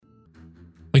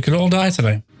could all die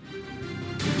today.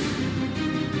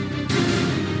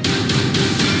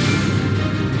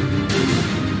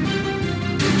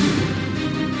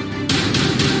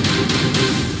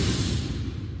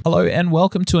 Hello and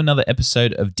welcome to another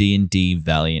episode of D&D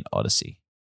Valiant Odyssey.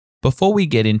 Before we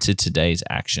get into today's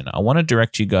action, I want to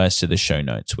direct you guys to the show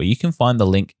notes where you can find the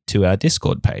link to our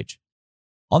Discord page.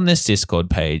 On this Discord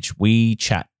page, we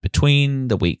chat between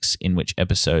the weeks in which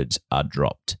episodes are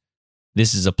dropped.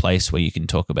 This is a place where you can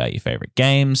talk about your favorite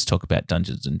games, talk about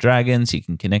Dungeons and Dragons, you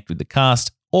can connect with the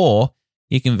cast, or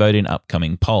you can vote in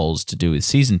upcoming polls to do with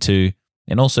Season 2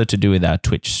 and also to do with our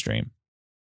Twitch stream.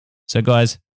 So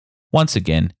guys, once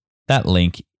again, that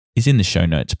link is in the show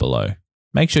notes below.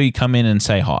 Make sure you come in and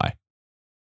say hi.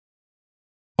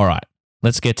 All right,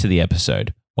 let's get to the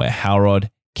episode where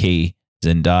Halrod, Key,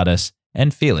 Zendatus,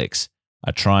 and Felix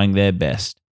are trying their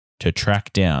best to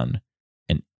track down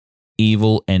an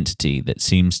evil entity that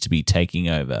seems to be taking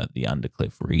over the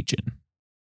Undercliff region.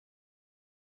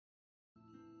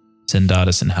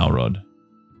 Zendatus and Halrod,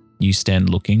 you stand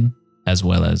looking, as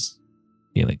well as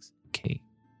Felix and Key.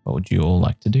 What would you all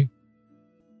like to do?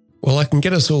 Well, I can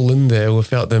get us all in there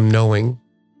without them knowing.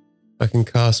 I can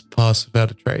cast Pass Without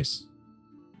a Trace.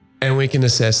 And we can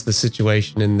assess the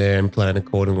situation in there and plan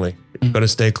accordingly. We've got to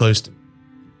stay close to.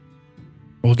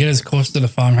 We'll get as close to the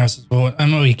farmhouse as well,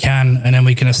 and we can, and then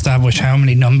we can establish how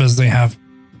many numbers they have.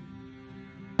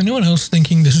 Anyone else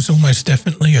thinking this is almost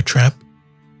definitely a trap?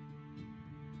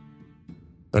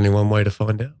 Only one way to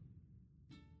find out.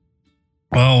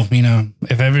 Well, you know,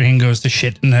 if everything goes to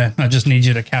shit in there, I just need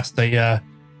you to cast a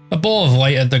ball of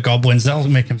light at the goblins. That'll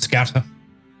make them scatter.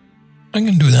 I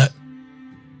can do that.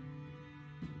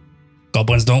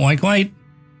 Goblins don't like light.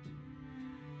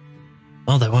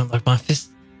 Oh, they won't like my fist.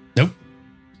 Nope.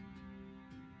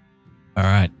 All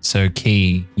right, so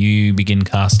Key, you begin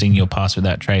casting your Pass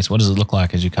Without Trace. What does it look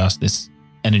like as you cast this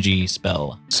energy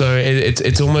spell? So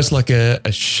it's almost like a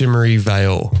shimmery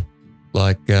veil.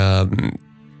 Like from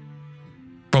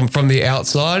the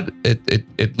outside,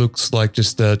 it looks like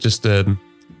just a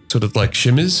sort of like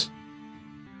shimmers,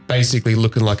 basically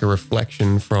looking like a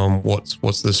reflection from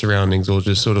what's the surroundings, or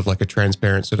just sort of like a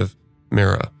transparent sort of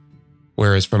mirror.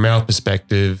 Whereas from our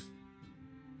perspective,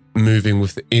 moving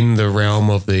within the realm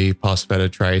of the Pass Without a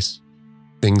Trace,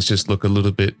 things just look a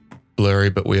little bit blurry,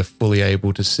 but we are fully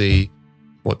able to see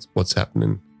what's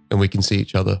happening, and we can see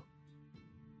each other.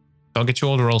 I'll get you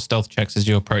all to roll stealth checks as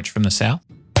you approach from the south.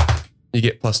 You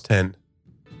get plus 10.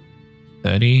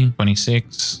 30,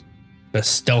 26. The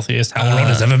stealthiest Halrod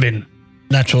has ever been.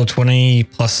 Natural 20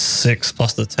 plus 6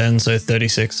 plus the 10, so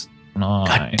 36. Nice.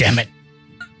 God damn it.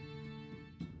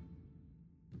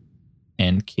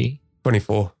 And Key.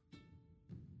 24.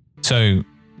 So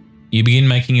you begin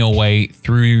making your way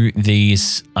through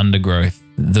these undergrowth.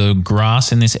 The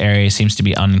grass in this area seems to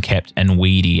be unkept and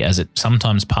weedy as it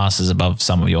sometimes passes above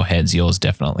some of your heads. Yours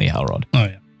definitely, Halrod. Oh,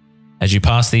 yeah. As you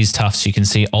pass these tufts, you can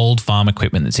see old farm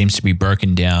equipment that seems to be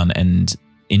broken down and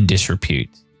in disrepute.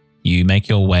 You make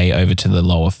your way over to the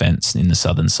lower fence in the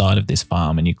southern side of this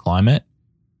farm and you climb it,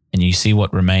 and you see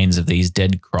what remains of these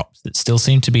dead crops that still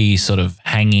seem to be sort of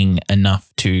hanging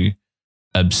enough to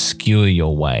obscure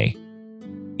your way.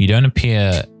 You don't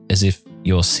appear as if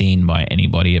you're seen by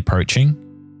anybody approaching,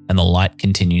 and the light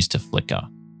continues to flicker.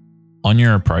 On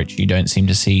your approach, you don't seem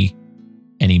to see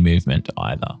any movement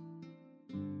either.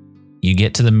 You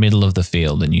get to the middle of the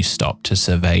field and you stop to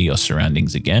survey your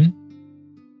surroundings again.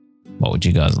 What would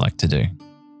you guys like to do?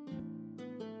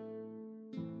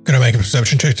 Gonna make a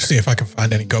perception check to see if I can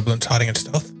find any goblins hiding in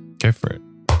stealth. Go for it.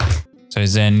 So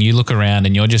Zen, you look around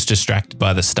and you're just distracted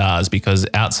by the stars because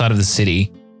outside of the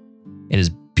city, it is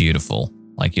beautiful.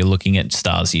 Like you're looking at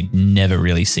stars you'd never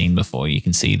really seen before. You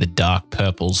can see the dark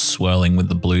purples swirling with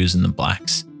the blues and the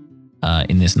blacks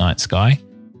in this night sky.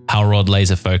 Halrod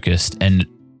laser focused and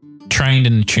trained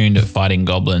and attuned at fighting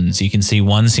goblins. You can see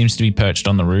one seems to be perched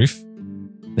on the roof.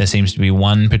 There seems to be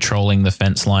one patrolling the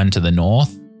fence line to the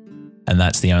north, and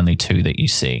that's the only two that you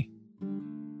see.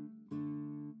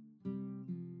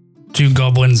 2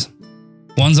 goblins.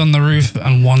 One's on the roof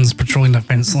and one's patrolling the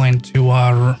fence line to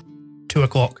our 2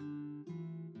 o'clock.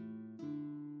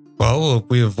 Well,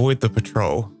 we avoid the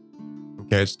patrol.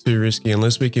 Okay, it's too risky.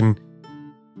 Unless we can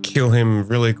kill him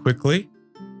really quickly,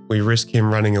 we risk him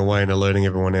running away and alerting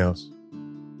everyone else.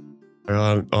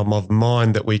 I'm of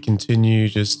mind that we continue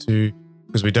just to,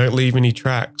 because we don't leave any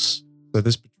tracks, so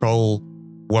this patrol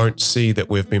won't see that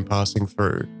we've been passing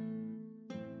through.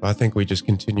 I think we just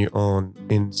continue on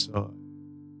inside.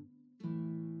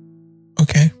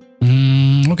 Okay.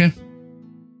 Okay.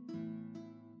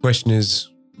 Question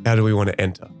is, how do we want to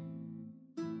enter?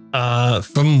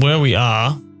 From where we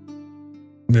are,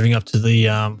 moving up to the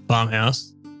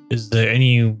farmhouse, is there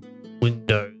any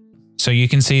window? So you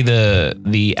can see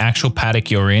the actual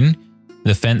paddock you're in.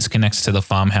 The fence connects to the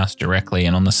farmhouse directly,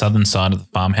 and on the southern side of the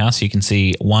farmhouse, you can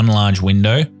see one large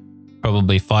window,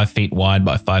 probably 5 feet wide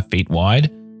by 5 feet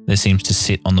wide, that seems to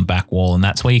sit on the back wall, and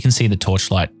that's where you can see the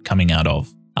torchlight coming out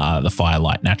of the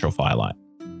firelight, natural firelight.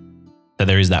 So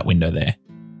there is that window there.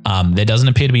 There doesn't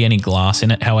appear to be any glass in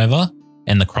it, however,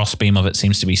 and the crossbeam of it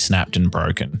seems to be snapped and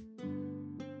broken.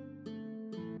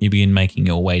 You begin making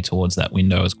your way towards that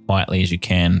window as quietly as you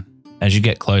can. As you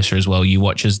get closer as well, you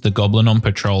watch as the goblin on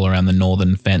patrol around the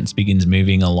northern fence begins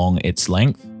moving along its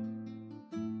length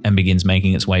and begins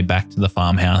making its way back to the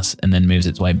farmhouse and then moves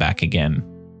its way back again.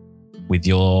 With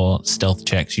your stealth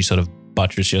checks, you sort of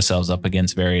buttress yourselves up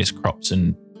against various crops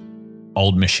and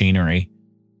old machinery,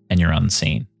 and you're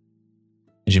unseen.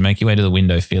 As you make your way to the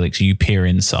window, Felix, you peer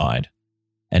inside,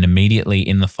 and immediately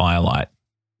in the firelight,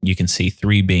 you can see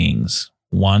 3 beings.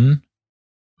 One,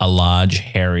 a large,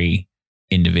 hairy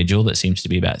individual that seems to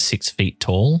be about 6 feet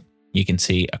tall. You can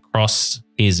see across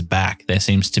his back, there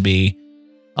seems to be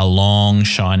a long,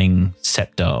 shining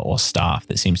scepter or staff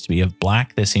that seems to be of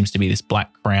black. There seems to be this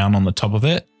black crown on the top of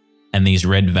it, and these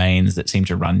red veins that seem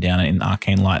to run down in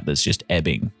arcane light that's just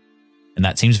ebbing. And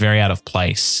that seems very out of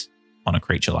place on a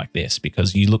creature like this,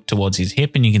 because you look towards his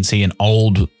hip and you can see an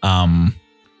old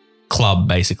club,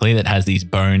 basically, that has these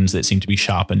bones that seem to be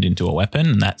sharpened into a weapon,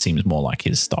 and that seems more like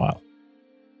his style.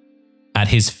 At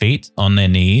his feet, on their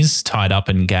knees, tied up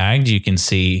and gagged, you can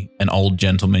see an old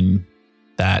gentleman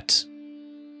that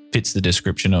fits the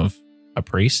description of a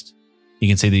priest. You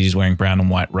can see that he's wearing brown and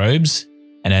white robes,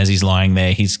 and as he's lying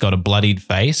there, he's got a bloodied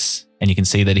face, and you can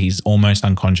see that he's almost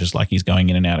unconscious, like he's going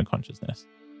in and out of consciousness.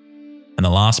 And the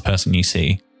last person you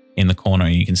see in the corner,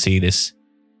 you can see this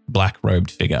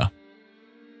black-robed figure.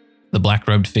 The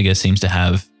black-robed figure seems to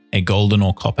have a golden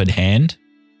or coppered hand,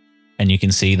 and you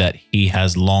can see that he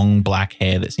has long black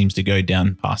hair that seems to go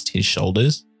down past his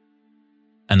shoulders.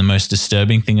 And the most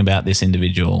disturbing thing about this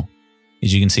individual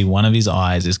is you can see one of his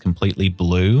eyes is completely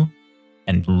blue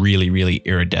and really, really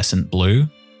iridescent blue.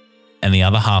 And the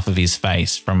other half of his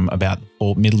face, from about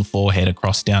the middle forehead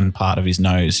across down part of his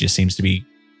nose, just seems to be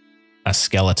a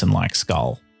skeleton-like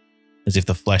skull, as if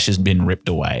the flesh has been ripped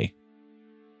away.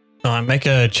 I make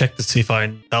a check to see if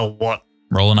I know what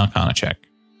Roll an Arcana check.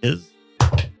 is.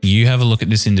 You have a look at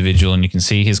this individual and you can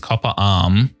see his copper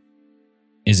arm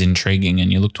is intriguing,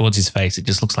 and you look towards his face, it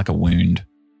just looks like a wound,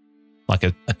 like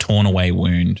a torn away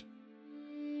wound.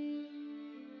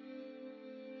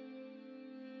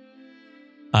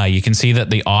 You can see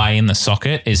that the eye in the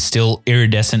socket is still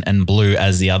iridescent and blue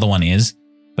as the other one is,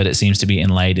 but it seems to be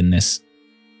inlaid in this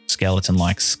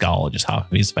skeleton-like skull. Just half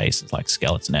of his face is like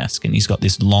skeleton-esque, and he's got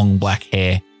this long black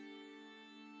hair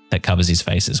that covers his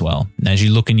face as well. And as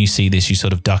you look and you see this, you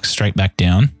sort of duck straight back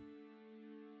down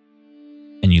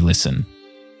and you listen.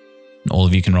 And all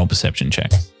of you can roll perception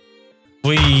checks.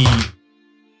 We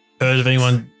heard of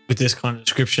anyone with this kind of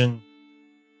description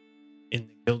in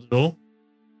the guild at all?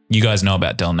 You guys know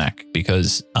about Delnak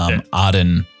because Yeah.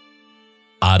 Arden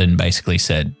basically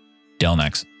said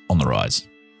Delnak's on the rise.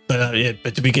 But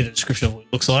but did we get a description of what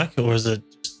it looks like, or is it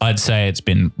just I'd say it's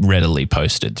been readily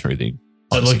posted through the...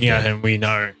 like looking at him, we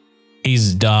know?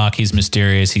 He's dark, he's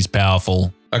mysterious, he's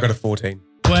powerful. I got a 14.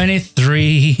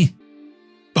 23.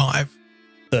 5.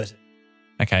 13.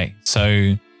 Okay,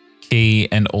 so Key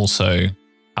and also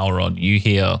Alrod, you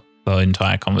hear the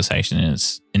entire conversation in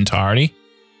its entirety.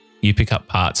 You pick up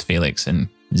parts, Felix, and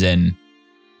Zen,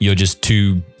 you're just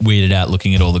too weirded out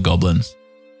looking at all the goblins.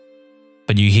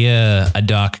 But you hear a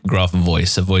dark, gruff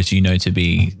voice, a voice you know to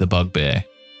be the bugbear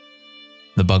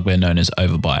known as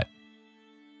Overbite.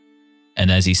 And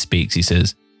as he speaks, he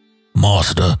says,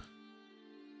 Master,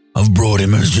 I've brought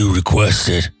him as you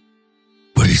requested,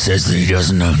 but he says that he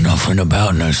doesn't know nothing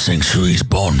about no sanctuary's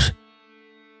bond.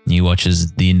 You watch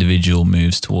as the individual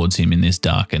moves towards him in this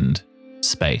darkened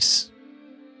space.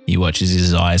 You watch as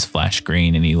his eyes flash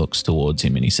green and he looks towards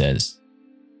him and he says,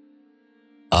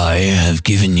 I have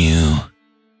given you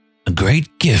a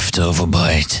great gift,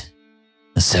 Overbite,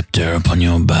 a scepter upon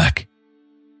your back.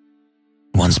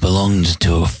 Once belonged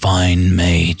to a fine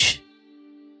mage.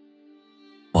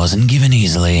 Wasn't given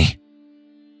easily.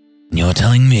 And you're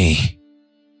telling me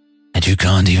that you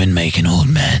can't even make an old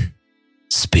man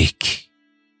speak.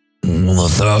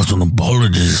 1,000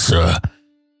 apologies, sir.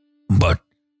 But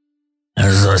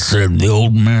as I said, the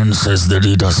old man says that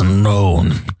he doesn't know.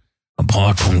 And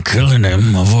apart from killing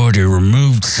him, I've already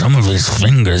removed some of his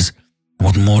fingers.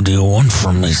 What more do you want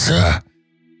from me, sir?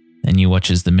 and you watch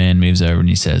as the man moves over and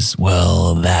he says,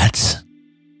 Well, that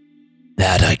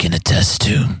I can attest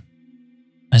to.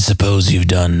 I suppose you've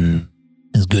done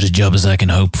as good a job as I can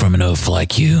hope from an oaf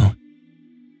like you.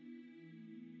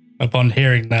 Upon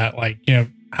hearing that,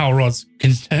 Halrod's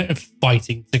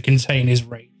fighting to contain his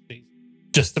rage. He's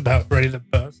just about ready to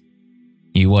burst.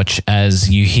 You watch as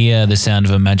you hear the sound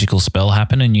of a magical spell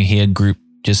happen, and you hear Group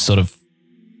just sort of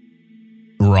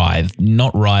writhe.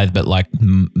 Not writhe, but like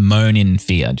moan in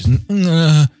fear.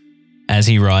 Just as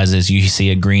he rises, you see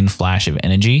a green flash of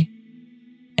energy,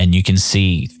 and you can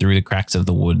see through the cracks of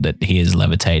the wood that he is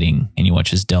levitating. And you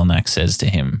watch as Delnak says to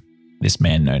him, this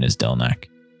man known as Delnak,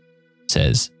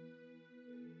 says,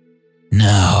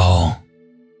 "Now,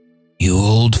 you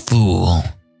old fool.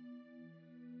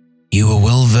 You are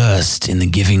well versed in the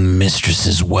giving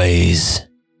mistress's ways.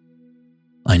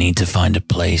 I need to find a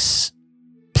place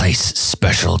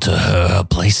special to her, a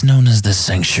place known as the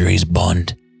Sanctuary's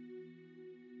Bond.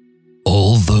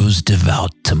 All those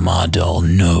devout to Mardol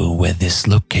know where this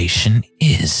location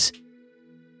is.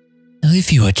 Now,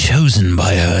 if you are chosen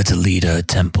by her to lead her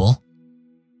temple,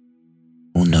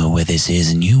 we'll know where this is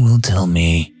and you will tell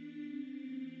me,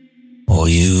 or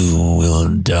you will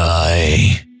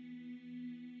die."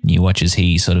 You watch as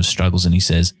he sort of struggles and he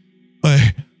says,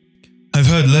 I've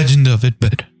heard legend of it,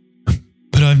 but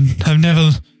I've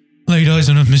never laid eyes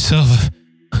on it myself.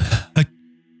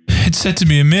 It's said to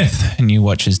be a myth. and you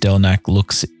watch as Delnak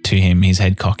looks to him, his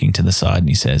head cocking to the side, and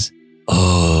he says,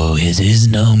 "Oh, it is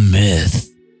no myth,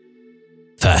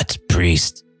 fat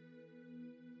priest.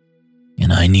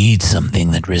 And I need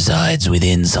something that resides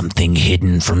within something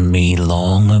hidden from me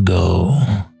long ago."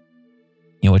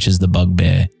 You watch as the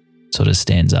bugbear sort of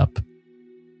stands up,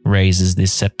 raises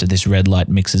this scepter, this red light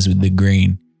mixes with the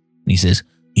green, and he says,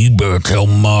 "You better tell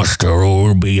Master or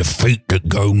it'll be your feet that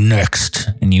go next."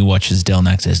 and you watch as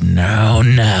Delnak says, Now,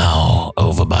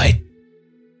 Overbite.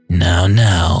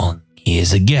 Now, he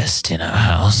is a guest in our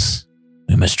house.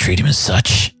 We must treat him as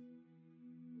such."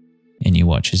 and you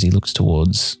watch as he looks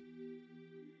towards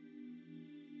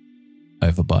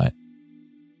Overbite,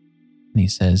 and he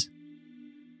says,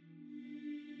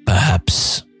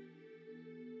 "Perhaps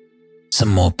some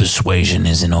more persuasion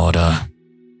is in order."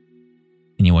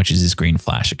 and you watch as this green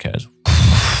flash occurs,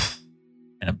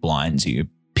 and it blinds you,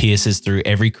 pierces through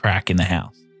every crack in the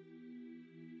house.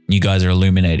 You guys are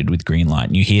illuminated with green light,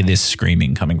 and you hear this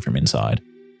screaming coming from inside,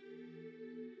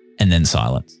 and then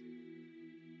silence.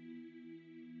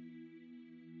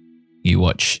 You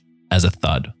watch as a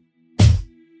thud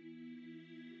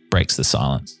breaks the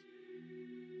silence.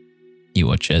 You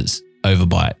watch as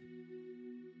Overbite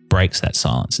breaks that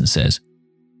silence and says,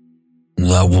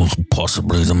 "That was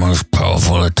possibly the most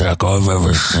powerful attack I've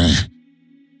ever seen."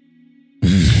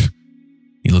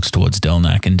 He looks towards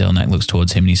Delnak, and Delnak looks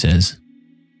towards him, and he says,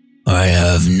 "I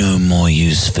have no more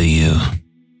use for you.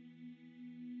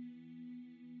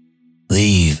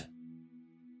 Leave."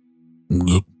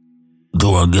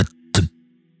 Do I get to...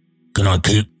 Can I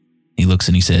keep... he looks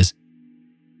and he says,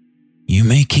 "You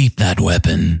may keep that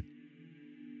weapon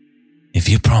if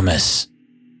you promise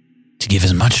to give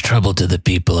as much trouble to the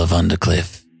people of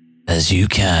Undercliff as you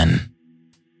can.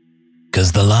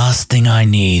 Because the last thing I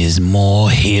need is more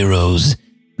heroes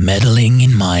meddling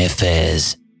in my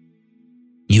affairs.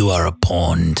 You are a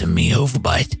pawn to me,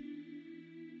 Overbite.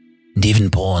 And even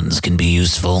pawns can be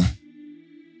useful."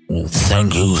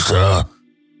 "Thank you, sir.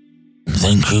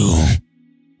 Thank you."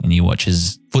 and you watch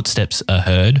his footsteps are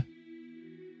heard,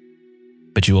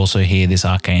 but you also hear this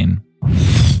arcane,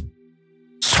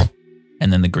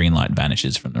 and then the green light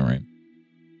vanishes from the room,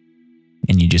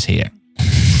 and you just hear,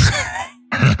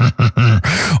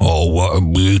 "Oh, what a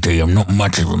beauty. I'm not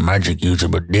much of a magic user,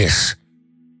 but this...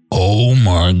 Oh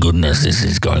my goodness, this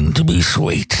is going to be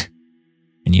sweet."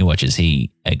 and you watch as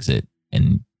he exit,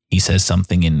 and he says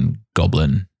something in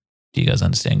Goblin. Do you guys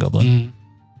understand Goblin?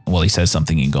 Well, he says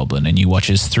something in Goblin, and you watch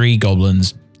as 3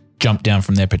 goblins jump down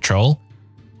from their patrol,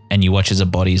 and you watch as a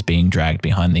body is being dragged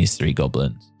behind these 3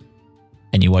 goblins.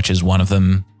 And you watch as one of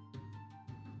them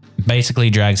basically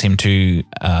drags him to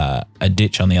a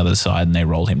ditch on the other side, and they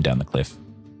roll him down the cliff.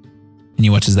 And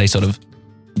you watch as they sort of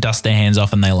dust their hands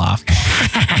off and they laugh.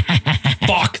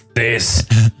 Fuck this.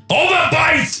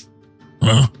 Overbite!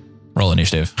 Huh? Roll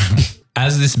initiative.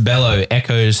 As this bellow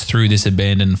echoes through this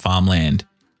abandoned farmland,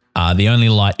 the only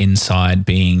light inside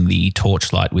being the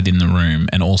torchlight within the room,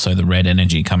 and also the red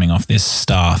energy coming off this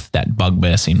staff that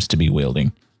Bugbear seems to be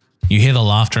wielding. You hear the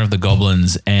laughter of the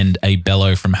goblins and a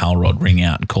bellow from Halrod ring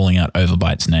out, calling out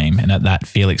Overbite's name. And at that,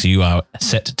 Felix, you are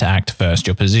set to act first.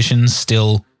 Your position's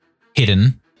still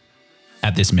hidden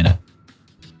at this minute.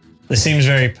 This seems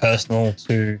very personal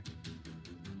to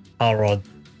Halrod,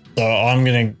 so I'm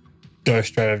going to go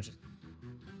straight over.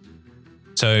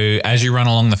 So as you run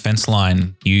along the fence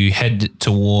line, you head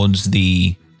towards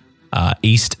the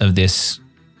east of this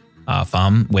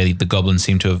farm where the goblins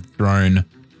seem to have thrown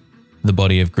the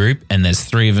body of Group, and there's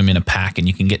 3 of them in a pack, and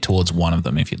you can get towards one of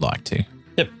them if you'd like to.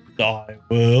 Yep. I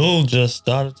will just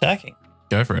start attacking.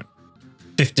 Go for it.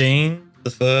 15, the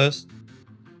first.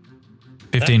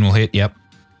 15 will hit, yep.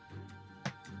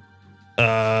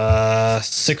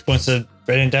 6 points of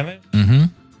radiant damage. Mm-hmm.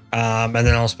 And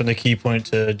then I'll spend a key point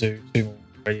to do 2 more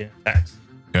radiant attacks.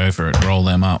 Go for it. Roll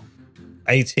them up.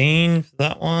 18 for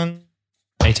that one.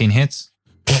 18 hits.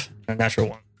 A natural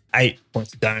one. 8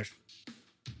 points of damage.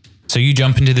 So you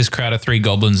jump into this crowd of 3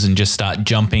 goblins and just start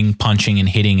jumping, punching, and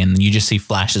hitting, and you just see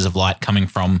flashes of light coming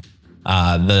from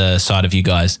the side of you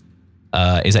guys.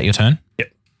 Is that your turn?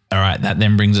 Yep. All right, that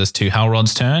then brings us to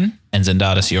Halrod's turn, and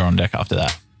Zendatus, you're on deck after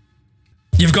that.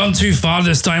 You've gone too far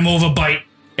this time, Overbite.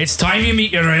 It's time you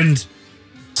meet your end.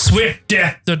 Swift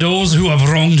death to those who have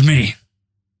wronged me.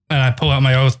 And I pull out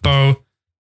my oath bow,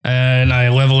 and I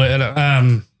level it at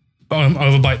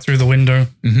Overbite through the window.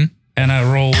 Mm-hmm. And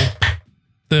I roll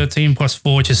 13 plus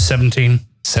 4, which is 17.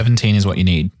 17 is what you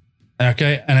need.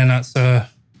 Okay, and then that's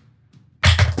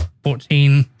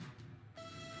 14.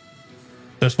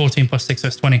 So it's 14 plus 6, so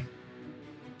it's 20.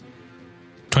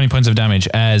 20 points of damage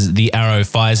as the arrow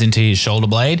fires into his shoulder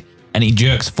blade, and he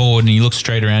jerks forward and he looks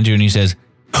straight around you and he says,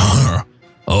 Oh,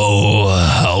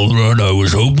 Halrod, I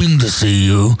was hoping to see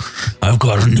you. I've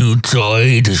got a new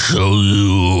toy to show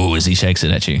you. as he shakes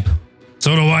it at you.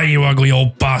 So do I, you ugly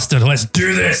old bastard. Let's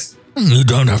do this. You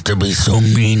don't have to be so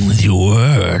mean with your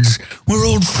words. We're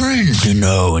old friends, you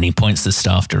know. And he points the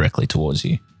staff directly towards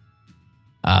you.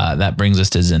 That brings us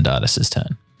to Zendatus'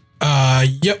 turn.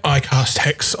 Yep, I cast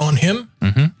Hex on him.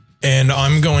 Mm-hmm. And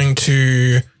I'm going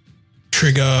to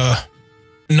trigger...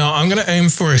 No, I'm going to aim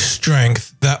for his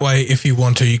strength. That way, if you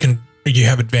want to, you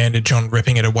have advantage on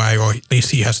ripping it away, or at least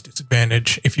he has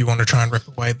disadvantage if you want to try and rip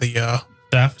away the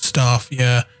staff,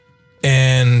 yeah.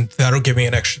 And that'll give me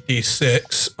an extra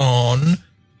d6 on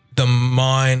the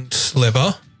Mind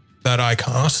Sliver that I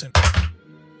cast.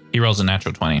 He rolls a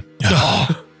natural 20.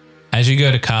 As you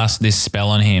go to cast this spell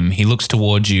on him, he looks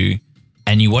towards you,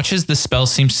 and you watch as the spell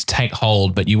seems to take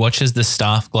hold, but you watch as the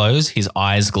staff glows, his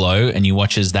eyes glow, and you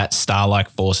watch as that star-like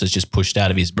force is just pushed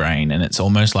out of his brain, and it's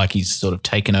almost like he's sort of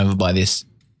taken over by this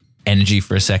energy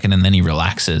for a second, and then he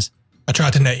relaxes. I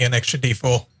tried to net you an extra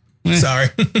d4. Sorry.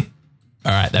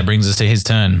 All right, that brings us to his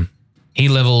turn. He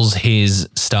levels his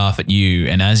staff at you,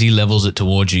 and as he levels it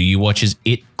towards you, you watch as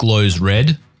it glows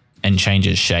red and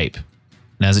changes shape.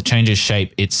 And as it changes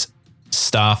shape, its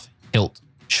staff hilt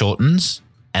shortens,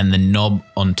 and the knob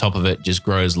on top of it just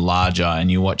grows larger, and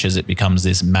you watch as it becomes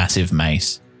this massive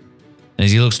mace. And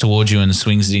as he looks towards you and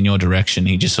swings it in your direction,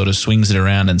 he just sort of swings it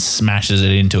around and smashes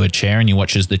it into a chair, and you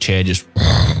watch as the chair just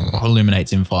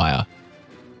illuminates in fire.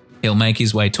 He'll make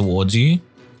his way towards you,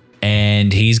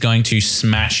 and he's going to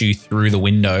smash you through the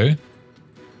window,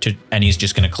 and he's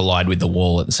just going to collide with the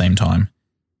wall at the same time.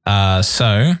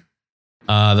 So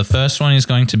the first one is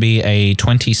going to be a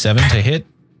 27 to hit.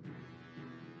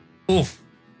 Oof.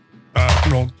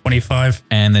 Rolled 25.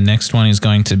 And the next one is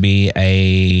going to be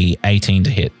a 18 to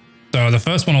hit. So the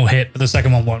first one will hit, but the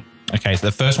second one won't. Okay, so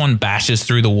the first one bashes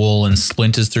through the wall and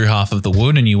splinters through half of the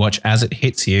wood, and you watch as it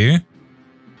hits you.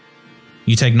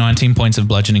 You take 19 points of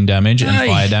bludgeoning damage and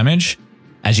fire damage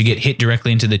as you get hit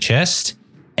directly into the chest,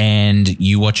 and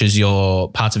you watch as your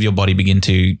parts of your body begin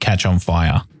to catch on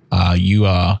fire. You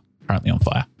are currently on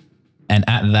fire. And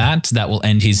at that will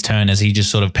end his turn as he just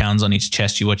sort of pounds on his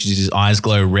chest. You watch as his eyes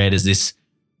glow red as this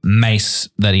mace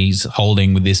that he's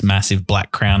holding with this massive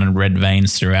black crown and red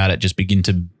veins throughout it just begin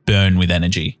to burn with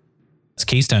energy. It's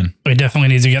Key's turn. We definitely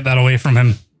need to get that away from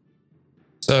him.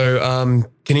 So,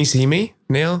 can he see me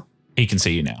now? He can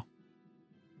see you now.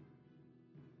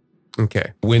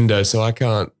 Okay. Window, so I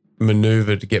can't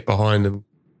maneuver to get behind him.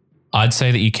 I'd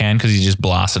say that you can because he just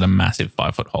blasted a massive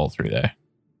 5-foot hole through there.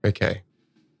 Okay.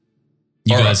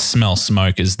 You All guys right. smell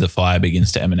smoke as the fire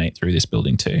begins to emanate through this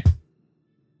building too.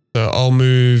 So I'll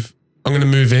move. I'm going to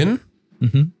move in,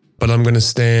 Mm-hmm. but I'm going to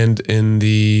stand in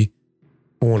the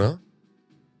corner.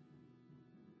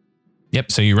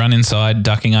 Yep, so you run inside,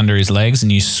 ducking under his legs,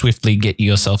 and you swiftly get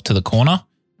yourself to the corner,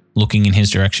 looking in his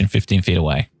direction 15 feet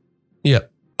away.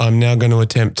 Yep. I'm now going to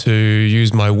attempt to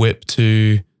use my whip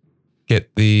to get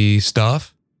the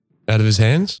staff out of his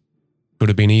hands. Would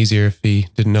have been easier if he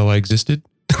didn't know I existed.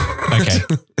 Okay.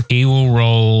 He will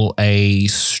roll a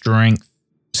strength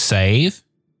save,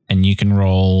 and you can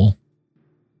roll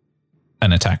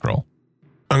an attack roll.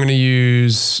 I'm going to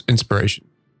use inspiration.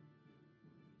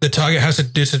 The target has a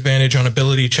disadvantage on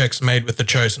ability checks made with the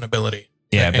chosen ability.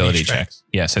 Yeah, Any ability strength? checks.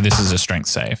 Yeah, so this is a strength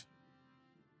save.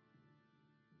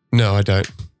 No, I don't.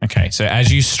 Okay, so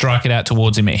as you strike it out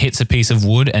towards him, it hits a piece of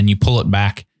wood and you pull it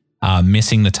back,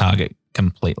 missing the target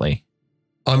completely.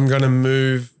 I'm going to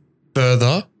move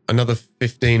further, another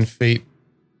 15 feet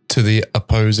to the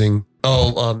opposing.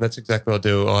 Oh, that's exactly what I'll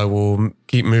do. I will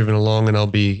keep moving along and I'll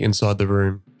be inside the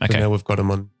room. Okay. So now we've got him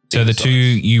on. So the either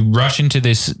two, side. you rush into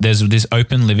this, there's this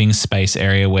open living space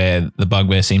area where the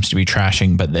bugbear seems to be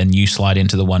trashing, but then you slide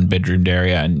into the one bedroomed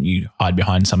area and you hide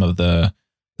behind some of the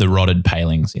rotted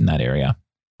palings in that area.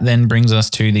 Then brings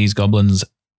us to these goblins'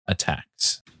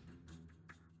 attacks.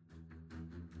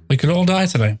 We could all die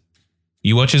today.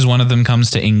 You watch as one of them comes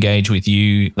to engage with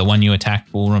you. The one you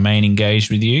attacked will remain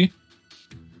engaged with you.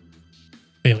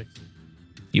 Felix.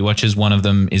 You watch as one of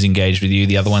them is engaged with you.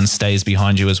 The other one stays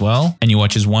behind you as well. And you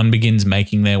watch as one begins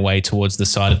making their way towards the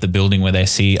side of the building where they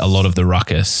see a lot of the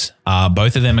ruckus.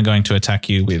 Both of them are going to attack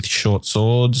you with short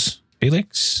swords.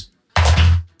 Felix?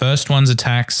 First one's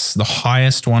attacks, the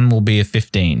highest one will be a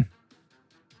 15.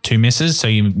 2 misses, so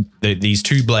these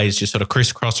 2 blades just sort of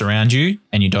crisscross around you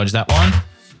and you dodge that one.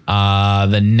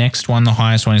 The next one, the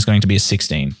highest one, is going to be a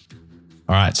 16.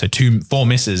 All right, so 4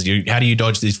 misses. How do you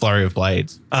dodge these flurry of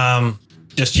blades?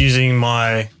 Just using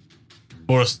my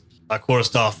quarter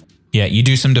staff. Yeah, you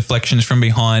do some deflections from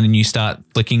behind and you start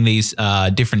flicking these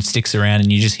different sticks around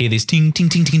and you just hear this ting, ting,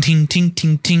 ting, ting, ting, ting,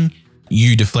 ting, ting.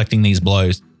 You deflecting these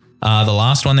blows. The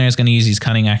last one there is going to use his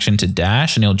cunning action to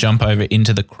dash and he'll jump over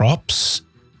into the crops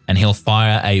and he'll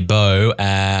fire a bow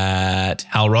at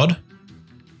Halrod.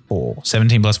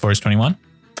 17 plus 4 is 21.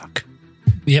 Fuck.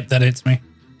 Yep, that hits me.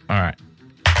 All right.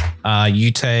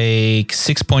 You take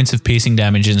 6 points of piercing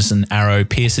damage as an arrow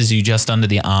pierces you just under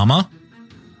the armor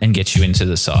and gets you into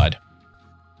the side.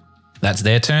 That's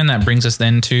their turn. That brings us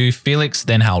then to Felix,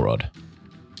 then Halrod.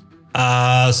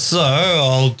 So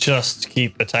I'll just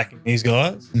keep attacking these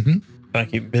guys. Mm-hmm. Try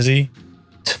and keep busy.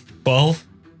 12.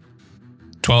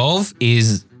 12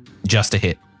 is just a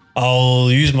hit.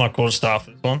 I'll use my quarterstaff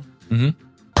for this one. Mm-hmm.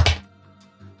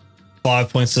 5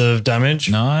 points of damage.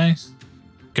 Nice.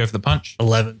 Go for the punch.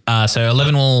 11. So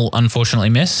 11 will unfortunately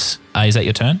miss. Is that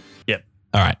your turn? Yep.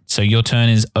 All right. So your turn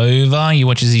is over. You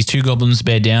watch as these 2 goblins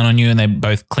bear down on you and they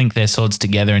both clink their swords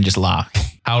together and just laugh.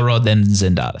 Halrod, then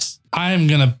Zendatus. I'm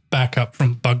going to back up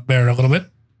from Bugbear a little bit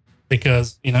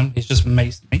because, he's just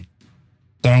maced me.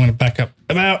 So I'm going to back up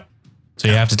about. So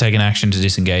you have to take an action to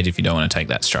disengage if you don't want to take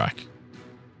that strike.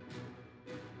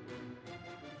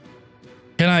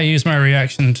 Can I use my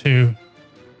reaction to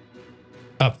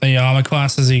up the armor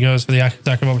class as he goes for the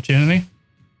attack of opportunity?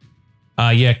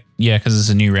 Yeah, because it's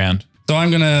a new round. So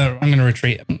I'm gonna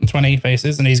retreat 20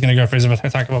 paces, and he's gonna go for his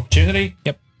attack of opportunity.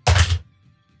 Yep.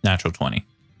 Natural 20.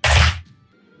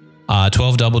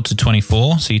 12 doubled to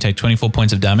 24, so you take 24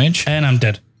 points of damage. And I'm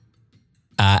dead.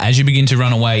 As you begin to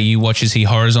run away, you watch as he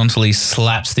horizontally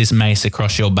slaps this mace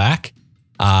across your back.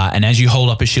 And as you hold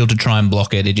up a shield to try and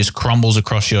block it, it just crumbles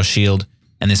across your shield,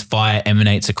 and this fire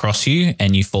emanates across you,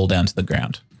 and you fall down to the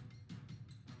ground.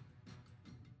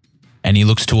 And he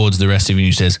looks towards the rest of you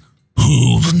and says,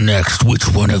 Who's next? Which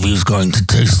one of you is going to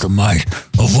taste the might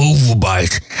of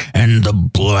Overbite and the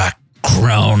Black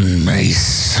Crown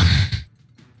Mace?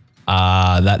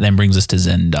 That then brings us to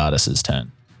Zendatus'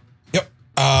 turn. Yep.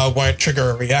 Won't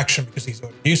trigger a reaction because he's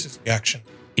already used his reaction.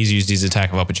 He's used his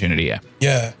attack of opportunity, yeah.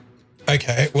 Yeah.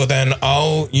 Okay. Well, then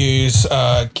I'll use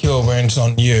Cure Wounds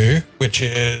on you, which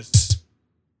is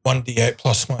 1d8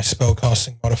 plus my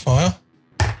spellcasting modifier.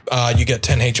 You get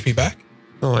 10 HP back.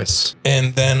 Nice.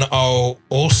 And then I'll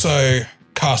also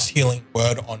cast Healing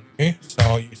Word on you. So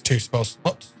I'll use 2 spell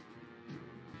slots.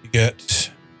 You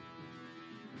get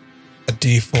a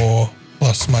d4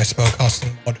 plus my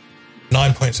spellcasting mod,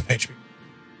 9 points of HP.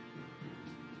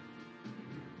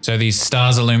 So these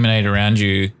stars illuminate around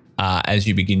you as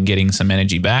you begin getting some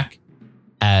energy back,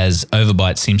 as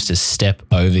Overbite seems to step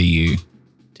over you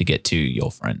to get to your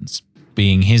friends.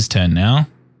 Being his turn now,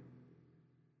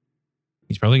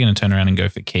 he's probably going to turn around and go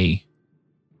for Key.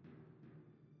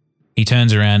 He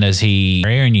turns around as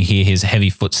and you hear his heavy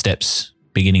footsteps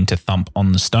beginning to thump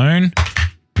on the stone.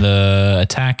 The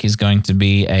attack is going to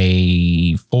be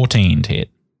a 14 to hit.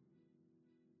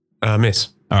 Miss.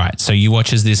 All right, so you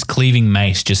watch as this cleaving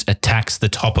mace just attacks the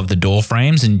top of the door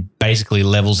frames and basically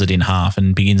levels it in half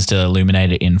and begins to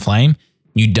illuminate it in flame.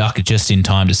 You duck just in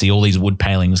time to see all these wood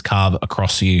palings carve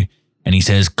across you, and he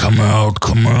says, come out,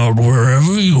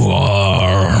 wherever you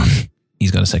are.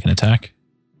 He's got a second attack,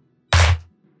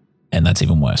 and that's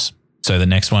even worse. So the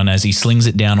next one, as he slings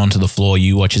it down onto the floor,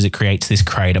 you watch as it creates this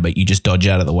crater, but you just dodge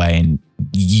out of the way, and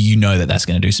you know that that's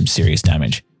going to do some serious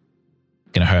damage.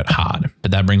 Going to hurt hard.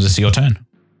 But that brings us to your turn.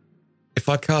 If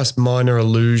I cast Minor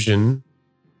Illusion,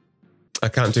 I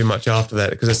can't do much after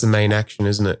that because that's the main action,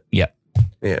 isn't it? Yep.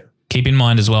 Yeah. Keep in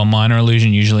mind as well, Minor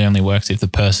Illusion usually only works if the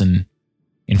person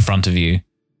in front of you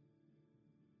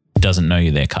doesn't know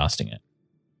you're there casting it.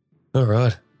 All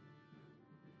right.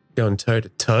 Going toe to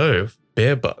toe,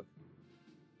 bear bug.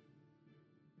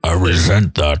 I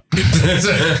resent that.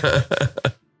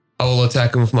 I will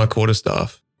attack him with my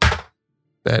quarterstaff.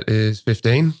 That is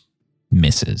 15.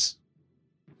 Misses.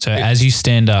 So as you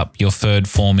stand up, your third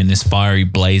form in this fiery,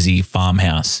 blazy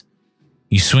farmhouse,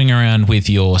 you swing around with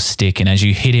your stick, and as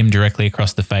you hit him directly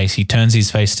across the face, he turns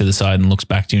his face to the side and looks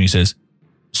back to you and he says,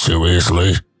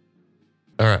 Seriously?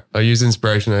 All right. I use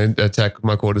inspiration. I attack with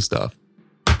my quarterstaff.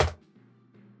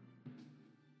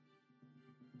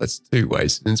 That's 2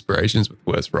 wasted inspirations with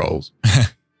worse rolls.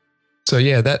 So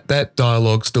yeah, that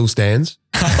dialogue still stands.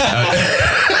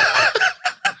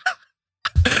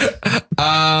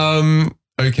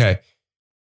 Okay.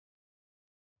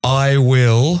 I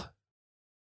will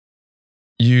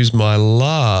use my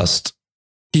last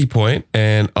key point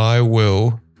and I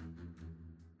will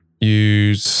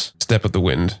use Step of the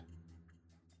Wind.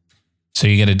 so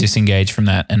you get a disengage from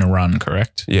that and a run,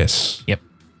 correct? Yes.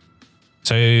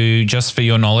 So just for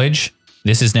your knowledge,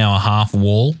 this is now a half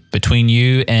wall. Between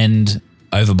you and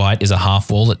Overbite is a half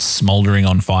wall that's smoldering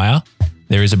on fire.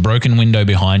 There is a broken window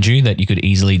behind you that you could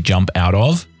easily jump out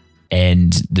of,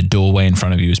 and the doorway in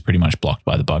front of you is pretty much blocked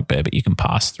by the bugbear, but you can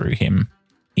pass through him.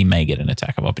 He may get an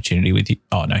attack of opportunity with you.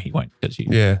 Oh, no, he won't because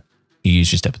you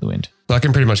used your Step of the Wind. So I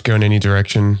can pretty much go in any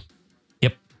direction.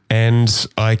 Yep. And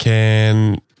I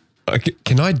can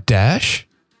I dash?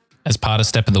 As part of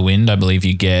Step of the Wind, I believe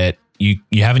you get, you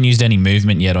haven't used any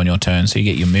movement yet on your turn, so you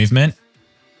get your movement.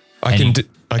 I can you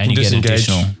get disengage.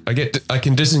 additional. I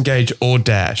can disengage or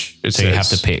dash. So you have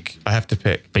to pick. I have to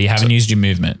pick. But you haven't used your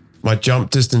movement. My jump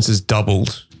distance is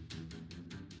doubled.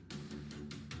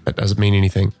 That doesn't mean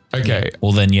anything. Okay.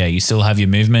 Well, then, yeah, you still have your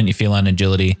movement, your feline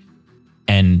agility,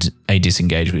 and a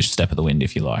disengage with Step of the Wind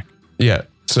if you like. Yeah.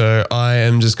 So I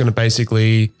am just going to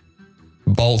basically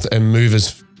bolt and move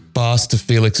as fast to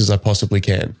Felix as I possibly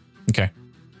can. Okay.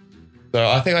 So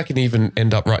I think I can even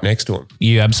end up right next to him.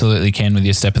 You absolutely can with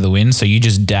your Step of the Wind. So you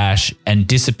just dash and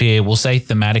disappear. We'll say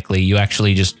thematically, you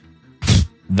actually just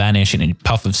vanish in a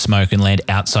puff of smoke and land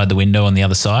outside the window on the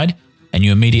other side. And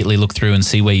you immediately look through and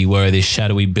see where you were, this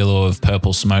shadowy billow of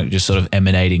purple smoke just sort of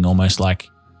emanating, almost like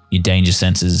your danger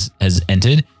senses has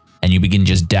entered. And you begin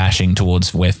just dashing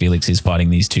towards where Felix is fighting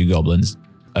these two goblins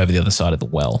over the other side of the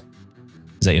well.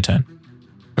 Is that your turn?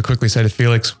 I quickly say to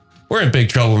Felix, we're in big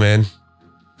trouble, man.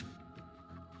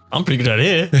 I'm pretty good at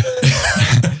it.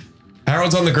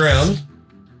 Harold's on the ground.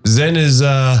 Zen is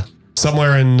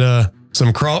somewhere in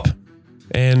some crop.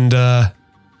 And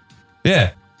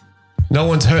yeah, no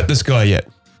one's hurt this guy yet.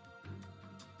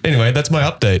 Anyway, that's my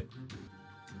update.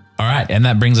 All right, and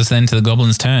that brings us then to the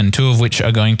goblins' turn, 2 of which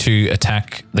are going to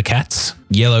attack the cats.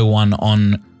 Yellow one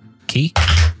on Key.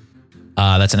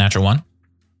 That's a natural 1.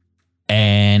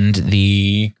 And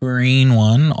the green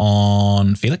one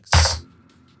on Felix.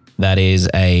 That is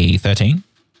a 13.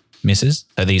 Misses.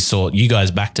 So these sort, you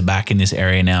guys back to back in this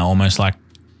area now, almost like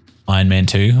Iron Man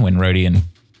 2 when Rhodey and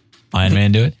Iron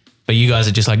Man do it. But you guys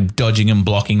are just like dodging and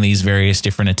blocking these various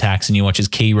different attacks, and you watch as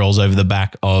Key rolls over the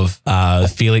back of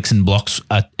Felix and blocks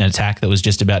an attack that was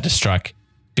just about to strike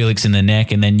Felix in the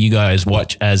neck. And then you guys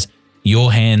watch as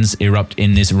your hands erupt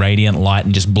in this radiant light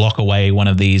and just block away one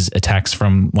of these attacks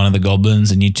from one of the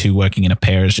goblins, and you two working in a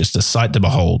pair is just a sight to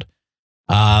behold.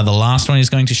 The last one is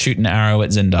going to shoot an arrow at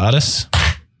Zendatus.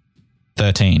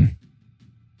 13.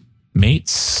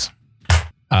 Meets.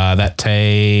 That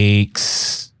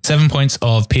takes 7 points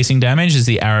of piercing damage as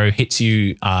the arrow hits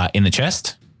you in the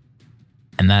chest.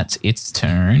 And that's its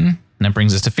turn. And that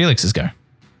brings us to Felix's go.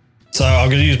 So I'm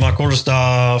going to use my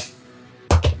quarterstaff.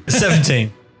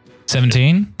 17.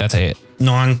 17. That's a hit.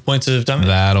 9 points of damage.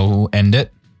 That'll end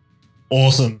it.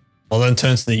 Awesome. I'll then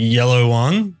turn to the yellow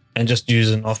one and just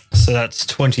use an off. So that's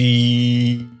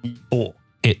 24.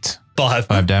 Hit.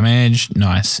 5 damage.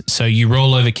 Nice. So you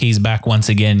roll over Key's back once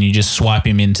again. You just swipe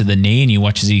him into the knee and you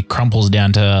watch as he crumples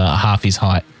down to half his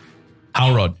height.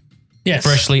 Halrod. Yes.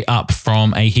 Freshly up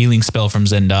from a healing spell from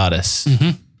Zendatus.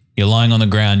 Mm-hmm. You're lying on the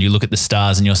ground. You look at the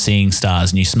stars and you're seeing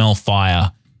stars and you smell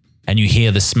fire and you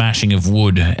hear the smashing of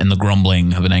wood and the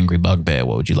grumbling of an angry bugbear.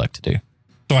 What would you like to do?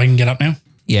 So I can get up now?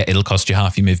 Yeah, it'll cost you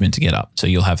half your movement to get up. So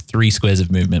you'll have 3 squares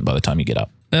of movement by the time you get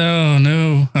up. Oh,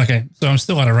 no. Okay, so I'm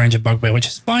still out of range of bugbear, which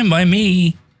is fine by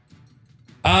me.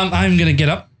 I'm going to get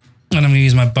up, and I'm going to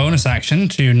use my bonus action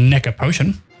to neck a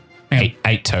potion. Hang on.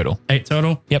 8 total. 8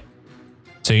 total? Yep.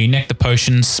 So you neck the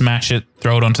potion, smash it,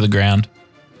 throw it onto the ground.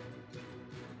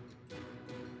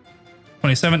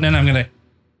 27. Then I'm going to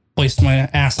place my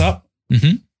ass up.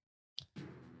 Mm-hmm.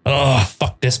 Oh,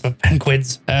 fuck this for 10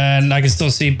 quids. And I can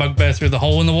still see Bugbear through the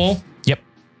hole in the wall. Yep.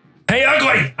 Hey,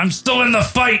 Ugly, I'm still in the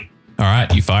fight. All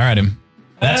right, you fire at him.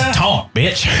 That's a taunt,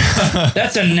 bitch.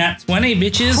 That's a nat 20,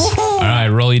 bitches. All right,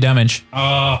 roll your damage.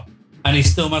 Oh, and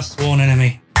he's still my sworn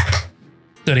enemy.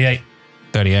 38.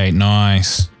 38,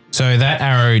 nice. So that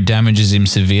arrow damages him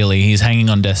severely. He's hanging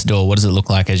on death's door. What does it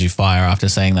look like as you fire after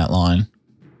saying that line?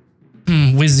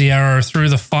 Whiz the arrow through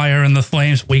the fire and the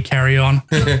flames. We carry on.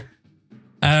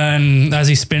 And as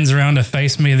he spins around to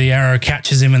face me, the arrow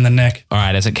catches him in the neck. All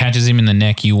right, as it catches him in the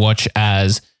neck, you watch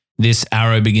as this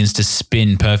arrow begins to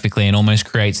spin perfectly and almost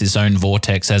creates its own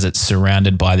vortex as it's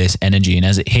surrounded by this energy. And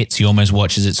as it hits, you almost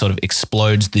watch as it sort of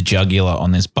explodes the jugular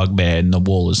on this bugbear and the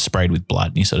wall is sprayed with blood.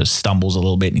 And he sort of stumbles a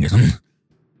little bit and he goes,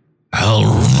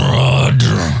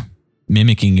 Halrod,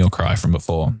 mimicking your cry from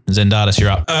before. Zendatus,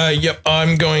 you're up. Yep,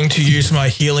 I'm going to use my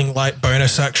healing light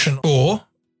bonus action, or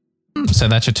So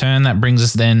that's your turn. That brings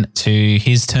us then to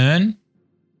his turn.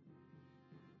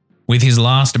 With his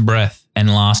last breath and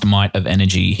last might of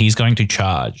energy, he's going to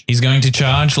charge. He's going to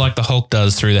charge like the Hulk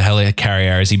does through the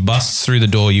helicarrier. As he busts through the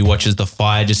door, you watch as the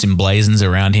fire just emblazons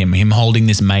around him, him holding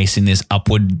this mace in this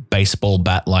upward baseball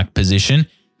bat-like position.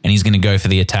 And he's going to go for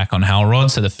the attack on Halrod.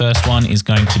 So the first one is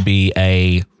going to be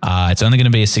it's only going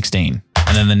to be a 16.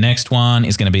 And then the next one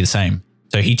is going to be the same.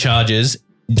 So he charges,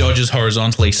 dodges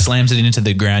horizontally, slams it into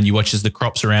the ground. You watch as the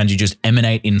crops around you just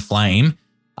emanate in flame.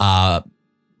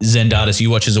 Zendatus, you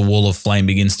watch as a wall of flame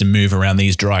begins to move around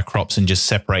these dry crops and just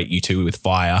separate you two with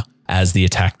fire as the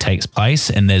attack takes place.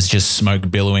 And there's just smoke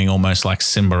billowing almost like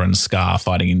Simba and Scar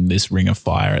fighting in this ring of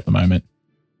fire at the moment.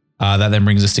 That then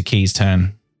brings us to Key's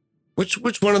turn. Which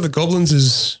one of the goblins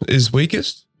is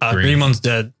weakest? Green one's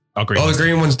dead. Oh, The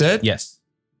green one's dead? Yes.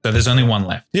 So there's only one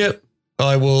left. Yep.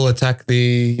 I will attack the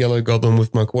yellow goblin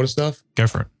with my quarterstaff. Go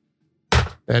for it.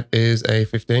 That is a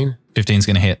 15. 15's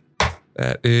going to hit.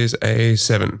 That is a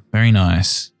 7. Very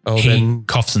nice. Oh, He then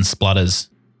coughs and splutters,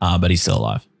 but he's still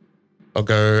alive. I'll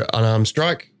go unarmed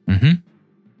strike. Mm-hmm.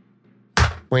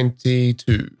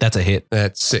 22. That's a hit.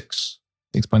 That's 6.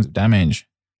 6 points of damage.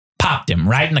 Popped him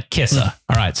right in the kisser.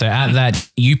 All right, so at that,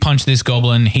 you punch this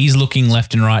goblin. He's looking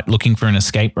left and right, looking for an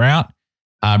escape route.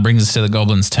 Brings us to the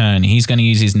goblin's turn. He's going to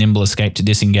use his nimble escape to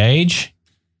disengage.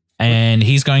 And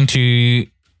he's going to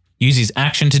use his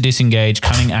action to disengage.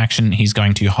 Cunning action, he's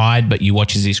going to hide, but you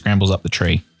watch as he scrambles up the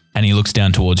tree. And he looks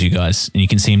down towards you guys. And you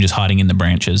can see him just hiding in the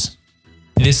branches.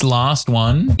 This last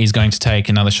one is going to take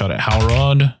another shot at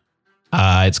Halrod.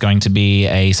 It's going to be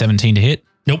a 17 to hit.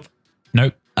 Nope.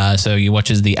 Nope. So you watch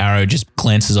as the arrow just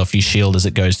glances off your shield as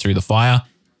it goes through the fire.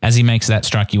 As he makes that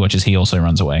strike, you watch as he also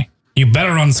runs away. You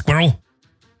better run, squirrel.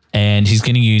 And he's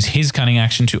going to use his cunning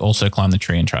action to also climb the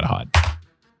tree and try to hide.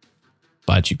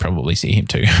 But you probably see him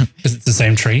too. Because it's the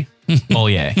same tree. Oh,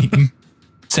 yeah.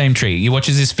 Same tree. You watch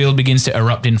as this field begins to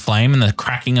erupt in flame and the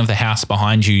cracking of the house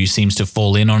behind you seems to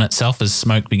fall in on itself as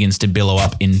smoke begins to billow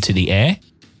up into the air.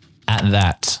 At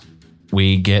that,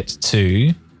 we get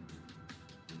to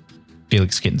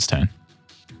Felix Kitten's turn.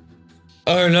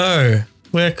 Oh no,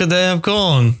 where could they have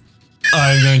gone?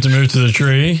 I'm going to move to the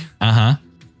tree Uh-huh.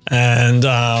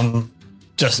 and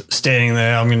just standing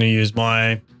there, I'm going to use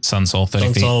my Sun Soul 30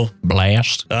 Sun feet. Soul.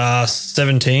 Blast.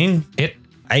 17. Hit.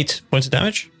 8 points of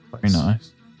damage. Very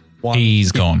nice. 1.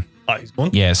 He's gone. Oh, he's gone.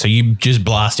 Yeah, so you just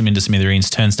blast him into smithereens,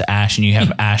 turns to ash, and you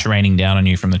have ash raining down on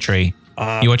you from the tree.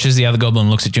 You watch as the other goblin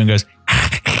looks at you and goes,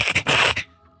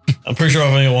 I'm pretty sure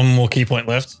I've only got one more key point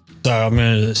left. So I'm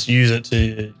going to just use it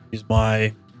to use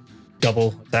my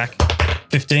double attack.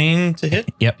 15 to hit.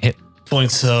 yep, hit.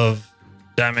 Points of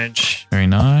damage. Very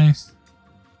nice.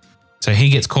 So he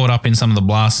gets caught up in some of the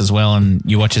blasts as well, and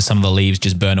you watch as some of the leaves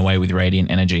just burn away with radiant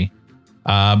energy.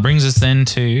 Brings us then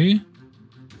to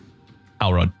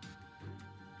Halrod.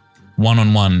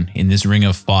 1-on-1 in this ring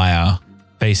of fire,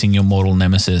 facing your mortal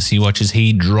nemesis. You watch as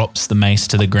he drops the mace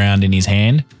to the ground in his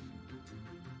hand,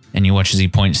 and you watch as he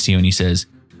points to you and he says,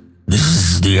 This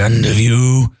is the end of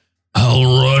you,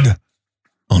 Halrod.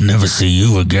 I'll never see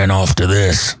you again after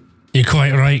this. You're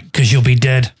quite right, because you'll be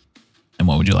dead. and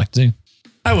what would you like to do?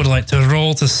 I would like to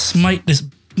roll to smite this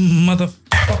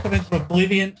motherfucker into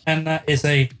oblivion, and that is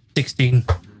a 16.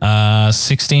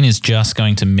 16 is just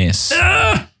going to miss.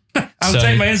 I'll So-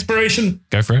 take my inspiration.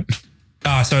 Go for it.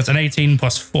 So it's an 18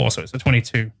 plus 4, so it's a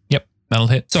 22. Yep, that'll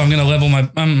hit. So I'm going to level my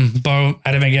bow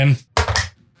at him again.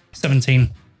 17.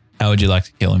 How would you like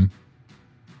to kill him?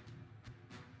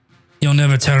 You'll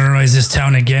never terrorize this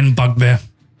town again, Bugbear.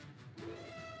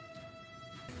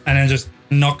 And then just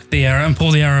knock the arrow and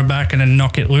pull the arrow back and then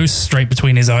knock it loose straight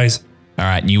between his eyes. All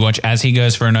right, and you watch as he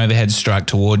goes for an overhead strike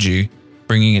towards you,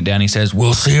 bringing it down. He says,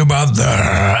 "We'll see about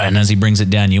that." And as he brings it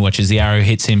down, you watch as the arrow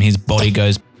hits him. His body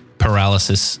goes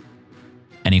paralysis,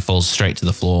 and he falls straight to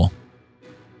the floor.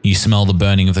 You smell the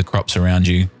burning of the crops around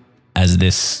you as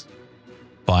this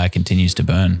fire continues to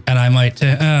burn. And I might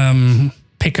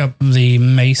pick up the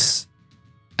mace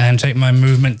and take my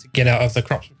movement to get out of the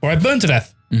crops before I burn to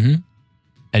death. Mm-hmm.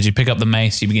 As you pick up the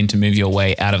mace, you begin to move your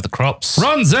way out of the crops.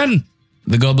 Run, Zen!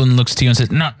 The goblin looks to you and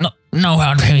says, No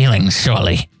hard feelings,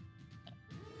 surely.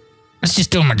 Let's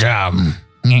just do my job.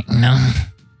 No.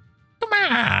 Come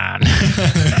on.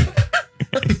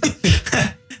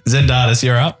 Zendatus,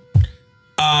 you're up.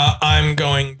 I'm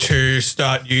going to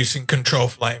start using control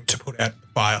flame to put out the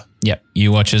fire. Yep.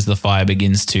 You watch as the fire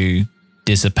begins to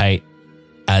dissipate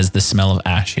as the smell of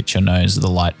ash hits your nose, the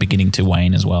light beginning to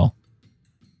wane as well.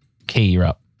 Key, you're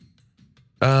up.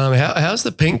 How's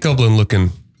the pink goblin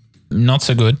looking? Not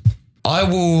so good. I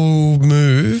will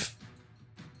move.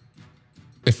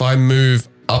 If I move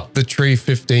up the tree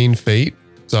 15 feet,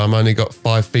 so I'm only got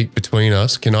 5 feet between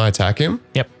us, can I attack him?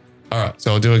 Yep. All right,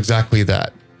 so I'll do exactly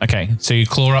that. Okay, so you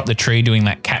claw up the tree doing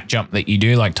that cat jump that you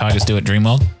do like tigers do at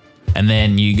Dreamworld, and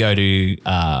then you go to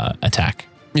attack.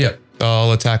 Yep,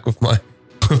 I'll attack with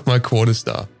my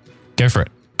quarterstaff. Go for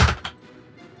it.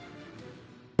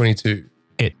 22.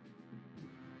 Hit.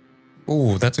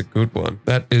 Oh, that's a good one.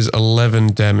 That is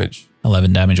 11 damage.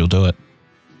 11 damage will do it.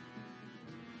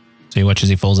 So you watch as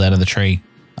he falls out of the tree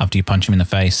after you punch him in the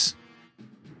face.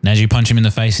 And as you punch him in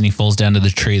the face and he falls down to the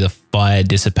tree, the fire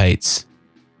dissipates.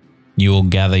 You all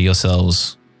gather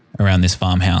yourselves around this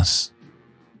farmhouse.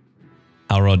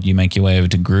 Halrod, you make your way over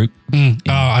to group.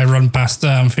 I run past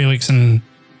Felix and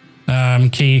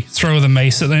Key, throw the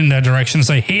mace in their direction,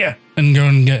 say, "Here!" and go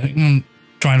and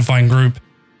try and find group.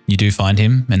 You do find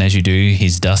him, and as you do,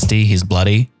 he's dusty, he's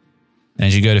bloody. And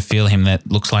as you go to feel him, that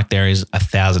looks like there is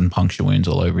 1,000 puncture wounds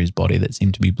all over his body that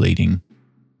seem to be bleeding.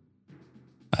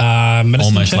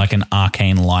 Almost like an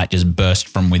arcane light just burst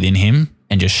from within him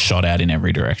and just shot out in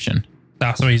every direction.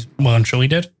 So he's well and truly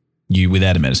dead? You,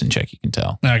 without a medicine check, you can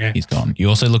tell. Okay. He's gone. You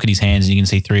also look at his hands and you can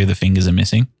see 3 of the fingers are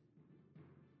missing.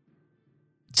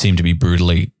 Seem to be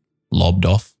brutally lobbed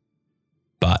off,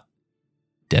 but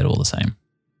dead all the same.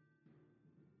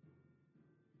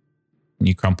 And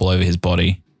you crumple over his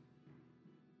body.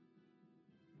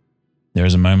 There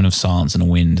is a moment of silence and a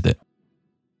wind that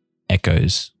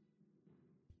echoes.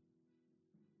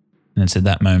 And it's at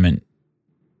that moment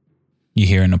you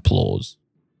hear an applause.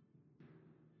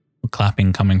 A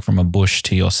clapping coming from a bush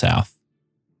to your south.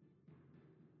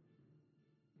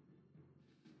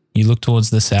 You look towards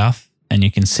the south and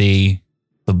you can see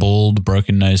the bald,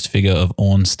 broken-nosed figure of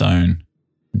Orn Stone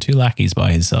and 2 lackeys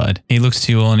by his side. He looks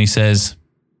to you all and he says,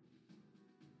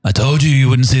 I told you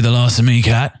wouldn't see the last of me,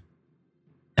 cat.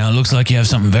 Now it looks like you have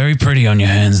something very pretty on your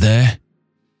hands there.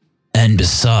 And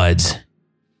besides,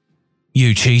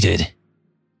 you cheated.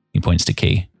 He points to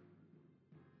Key.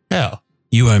 How?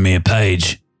 You owe me a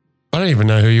page. I don't even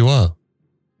know who you are.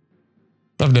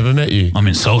 I've never met you. I'm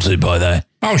insulted by that.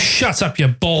 Oh, shut up, you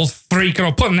bald freak, or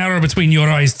I'll put an arrow between your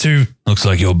eyes too. Looks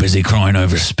like you're busy crying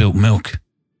over spilt milk.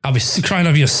 I'll be crying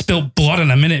over your spilt blood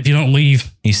in a minute if you don't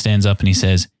leave. He stands up and he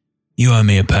says, You owe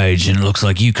me a page and it looks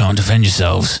like you can't defend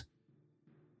yourselves.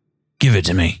 Give it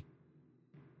to me.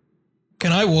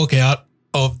 Can I walk out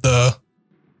of the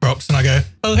crops and I go,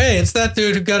 oh, hey, it's that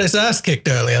dude who got his ass kicked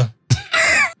earlier.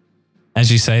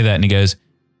 as you say that, and he goes,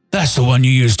 That's the one you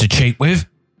used to cheat with.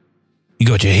 You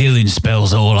got your healing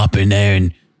spells all up in there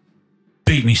and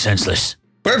beat me senseless.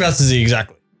 Whereabouts is he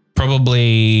exactly?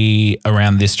 probably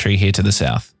around this tree here to the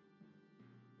south.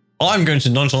 I'm going to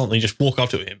nonchalantly just walk up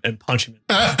to him and punch him.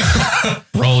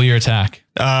 Roll your attack.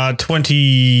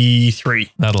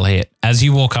 23. That'll hit. As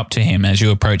you walk up to him, as you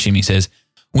approach him, he says,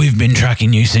 We've been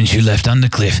tracking you since you left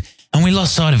Undercliff, and we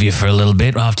lost sight of you for a little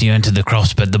bit after you entered the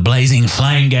crops, but the blazing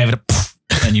flame gave it a poof,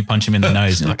 and you punch him in the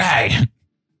nose. And you're like, hey!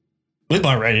 With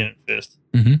my radiant fist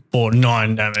Mhm. for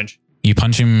 9 damage. You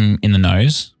punch him in the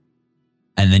nose,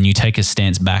 and then you take a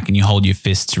stance back and you hold your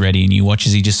fists ready, and you watch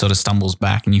as he just sort of stumbles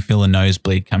back, and you feel a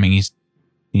nosebleed coming. He's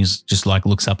just like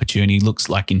looks up at you, and he looks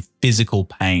like in physical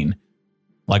pain.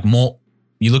 Like more,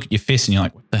 you look at your fist and you're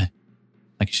like, what the?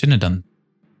 Like you shouldn't have done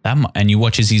that much. And you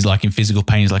watch as he's like in physical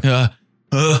pain. He's like, and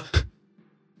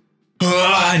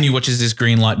you watch as this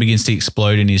green light begins to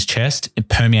explode in his chest and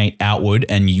permeate outward,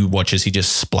 and you watch as he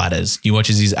just splatters. You watch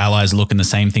as his allies look and the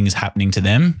same thing is happening to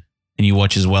them, and you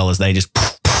watch as well as they just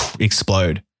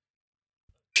explode.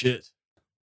 Shit.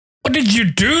 What did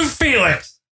you do,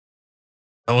 Felix?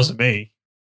 That wasn't me.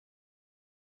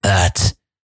 That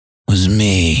was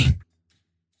me.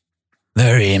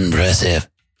 Very impressive.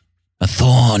 A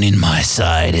thorn in my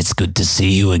side. It's good to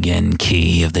see you again,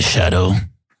 Key of the Shadow.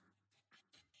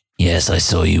 Yes, I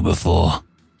saw you before.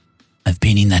 I've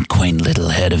been in that quaint little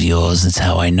head of yours. That's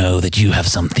how I know that you have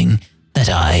something that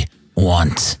I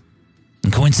want.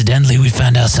 And coincidentally, we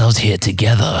found ourselves here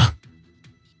together.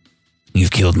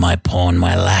 You've killed my pawn,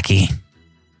 my lackey.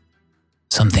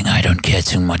 Something I don't care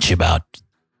too much about.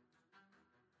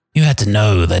 You had to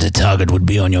know that a target would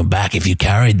be on your back if you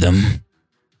carried them.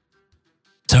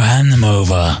 So hand them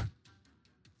over,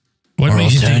 or I'll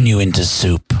turn you into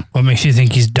soup. What makes you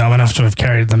think he's dumb enough to have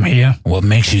carried them here? What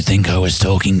makes you think I was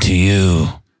talking to you?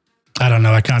 I don't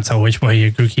know. I can't tell which way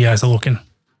your gooky eyes are looking.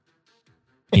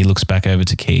 He looks back over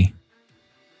to Key.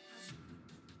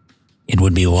 It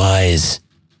would be wise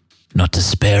not to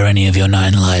spare any of your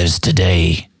 9 lives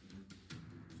today.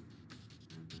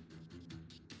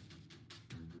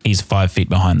 He's 5 feet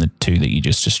behind the 2 that you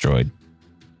just destroyed.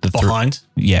 Behind?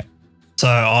 Yeah. So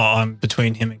I'm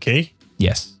between him and Key.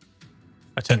 Yes.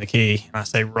 I turn the key and I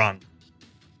say run.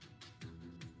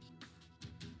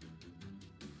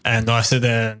 And I sit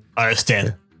there and I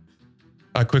stand.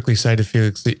 I quickly say to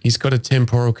Felix, he's got a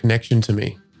temporal connection to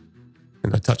me.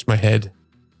 And I touch my head.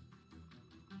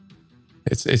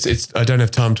 It's. I don't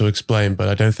have time to explain, but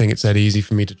I don't think it's that easy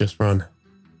for me to just run.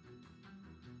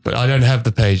 But I don't have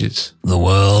the pages. The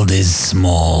world is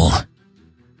small,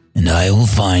 and I will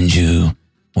find you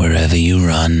wherever you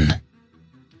run.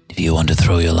 If you want to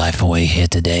throw your life away here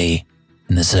today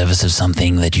in the service of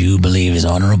something that you believe is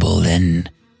honorable, then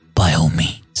by all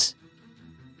means.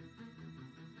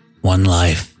 One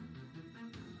life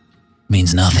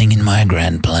means nothing in my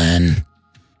grand plan.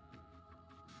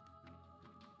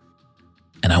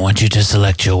 And I want you to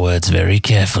select your words very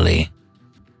carefully.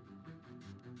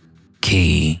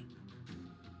 Key.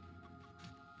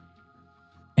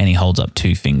 And he holds up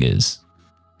 2 fingers.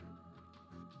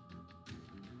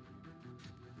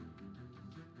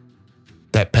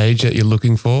 That page that you're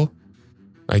looking for,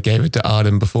 I gave it to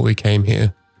Arden before we came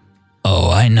here. Oh,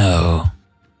 I know.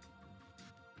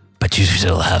 But you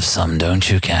still have some, don't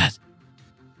you, Cat?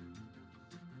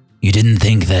 You didn't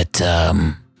think that,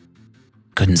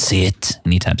 couldn't see it?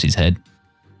 And he taps his head.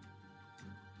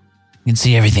 You can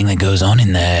see everything that goes on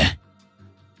in there.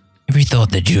 Every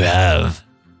thought that you have.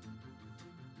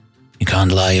 You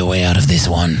can't lie your way out of this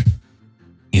one.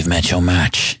 You've met your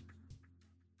match.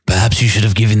 Perhaps you should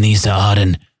have given these to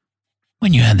Arden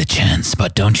when you had the chance,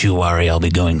 but don't you worry, I'll be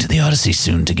going to the Odyssey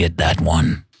soon to get that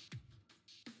one.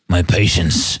 My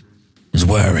patience is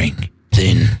wearing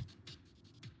thin.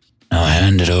 Now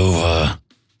hand it over.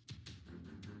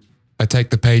 I take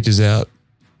the pages out,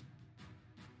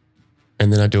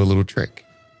 and then I do a little trick.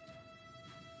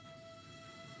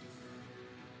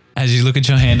 As you look at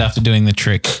your hand after doing the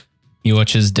trick, you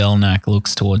watch as Delnak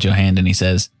looks towards your hand and he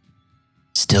says,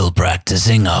 Still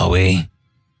practicing, are we?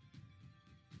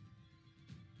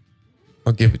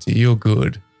 I'll give it to you. You're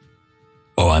good.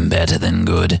 Oh, I'm better than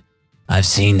good. I've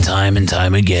seen time and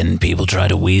time again people try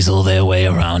to weasel their way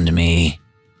around me.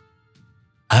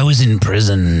 I was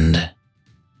imprisoned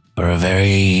for a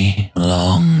very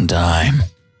long time.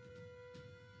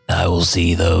 I will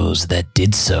see those that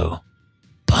did so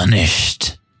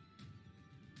punished.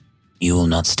 You will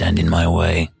not stand in my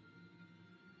way.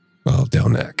 Well,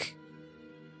 Delnak,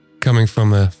 coming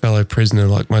from a fellow prisoner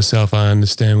like myself, I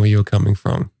understand where you're coming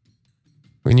from.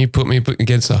 When you put me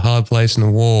against a hard place in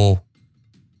a wall,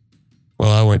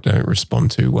 well, don't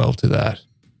respond too well to that.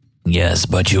 Yes,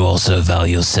 but you also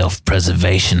value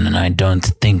self-preservation, and I don't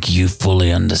think you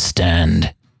fully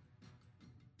understand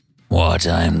what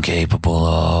I'm capable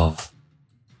of.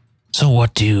 So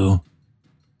what do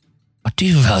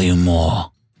you value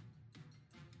more?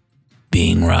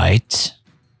 Being right?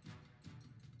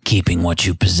 Keeping what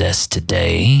you possess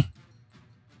today?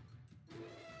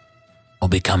 Or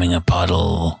becoming a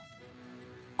puddle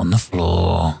on the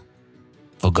floor,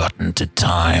 forgotten to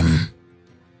time,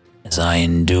 as I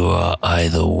endure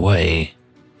either way?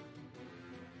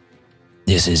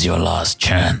 This is your last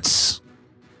chance.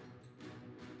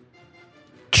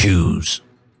 Choose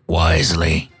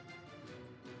wisely.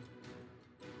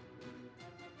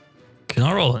 Can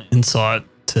I roll an insight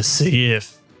to see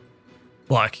if,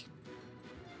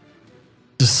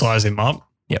 just size him up?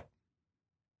 Yep.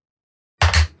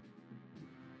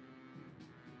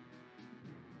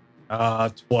 Uh,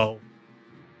 12.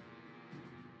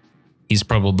 He's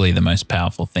probably the most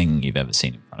powerful thing you've ever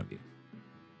seen in front of you.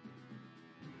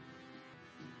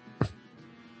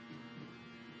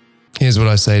 Here's what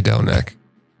I say, Delnak.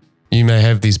 You may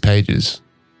have these pages,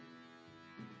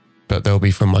 but they'll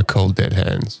be from my cold, dead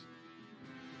hands.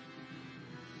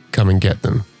 come and get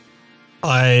them.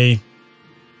 I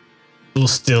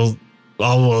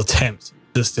will attempt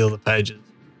to steal the pages.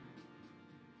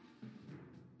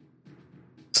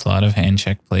 Sleight of hand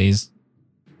check, please.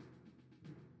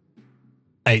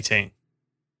 18.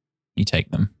 You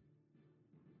take them.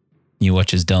 You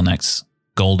watch as Delnak's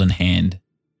golden hand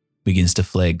begins to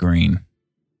flare green.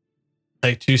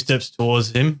 Take 2 steps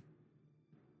towards him.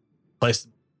 Place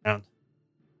them around.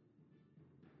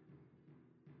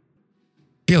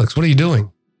 Felix, what are you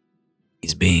doing?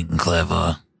 He's being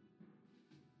clever.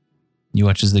 You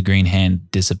watch as the green hand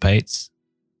dissipates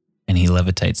and he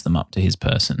levitates them up to his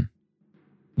person.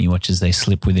 You watch as they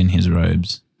slip within his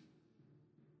robes.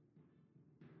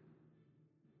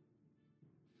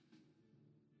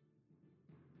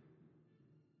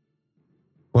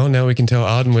 Well, now we can tell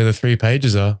Arden where the 3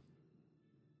 pages are.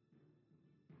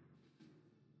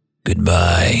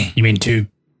 Goodbye. You mean 2?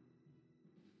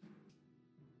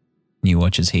 You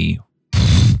watch as he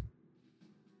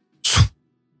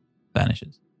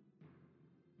vanishes.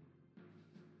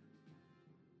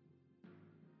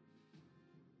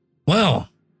 Well,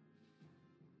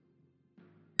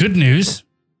 good news.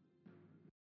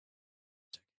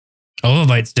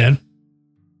 Overbite's dead.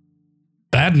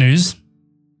 Bad news.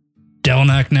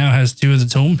 Delnak now has 2 of the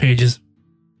tome pages.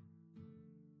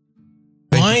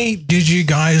 Why did you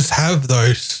guys have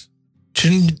those?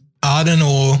 Shouldn't Arden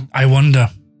or I wonder.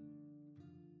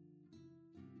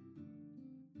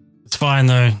 It's fine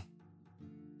though.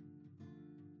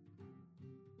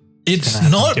 it's Gonna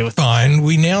have to not deal with fine.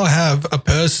 We now have a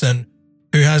person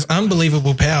who has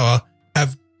unbelievable power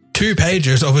have 2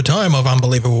 pages of a tome of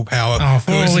unbelievable power, Oh,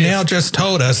 who has holy- now just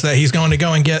told us that he's going to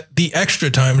go and get the extra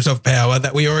tomes of power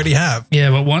that we already have.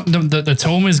 Yeah, but one the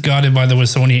tome is guarded by the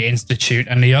Wasonia Institute,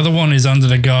 and the other one is under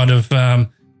the guard of the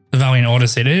Valiant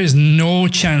Odyssey. There is no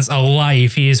chance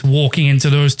alive he is walking into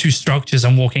those 2 structures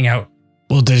and walking out.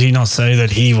 Well, did he not say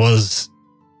that he was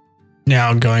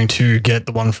now going to get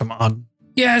the one from Arden?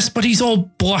 Yes, but he's all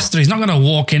blustered. He's not going to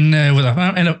walk in there with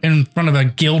in front of a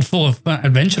guild full of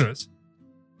adventurers.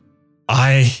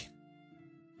 I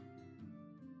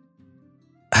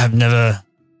have never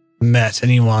met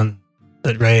anyone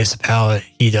that raises the power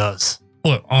he does.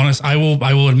 Look, honest, I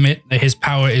will admit that his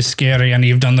power is scary, and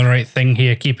you've done the right thing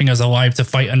here, keeping us alive to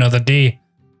fight another day.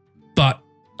 But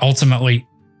ultimately,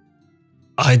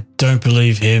 I don't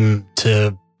believe him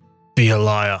to be a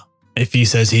liar. If he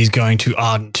says he's going to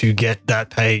Arden to get that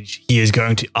page, he is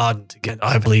going to Arden to get.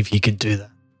 I believe he could do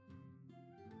that.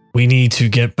 We need to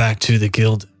get back to the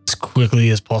guild as quickly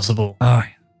as possible.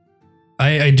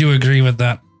 I do agree with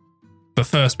that. But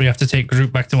first, we have to take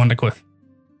Groot back to Undercliff.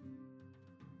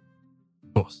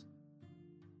 Of course.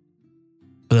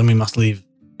 But then we must leave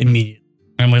immediately.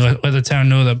 And we let the town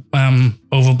know that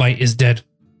Overbite is dead.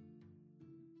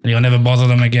 And you'll never bother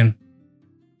them again.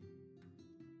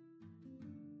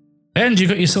 And you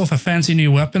got yourself a fancy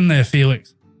new weapon there,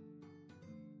 Felix.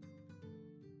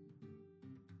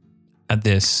 At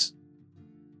this,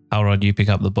 Halrod, you pick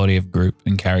up the body of Groot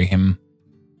and carry him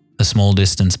a small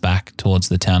distance back towards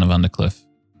the town of Undercliff.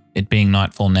 It being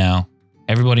nightfall now,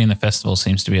 everybody in the festival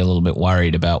seems to be a little bit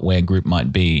worried about where Groot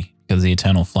might be, because the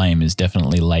Eternal Flame is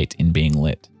definitely late in being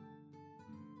lit.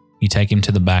 You take him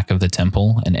to the back of the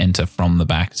temple and enter from the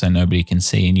back so nobody can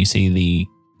see, and you see the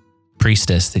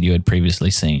priestess that you had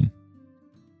previously seen.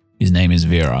 His name is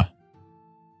Vera.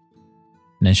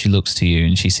 And as she looks to you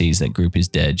and she sees that Groot is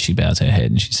dead, she bows her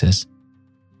head and she says,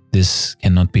 "This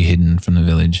cannot be hidden from the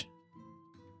village.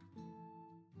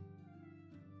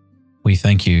 We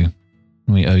thank you,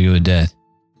 and we owe you a debt.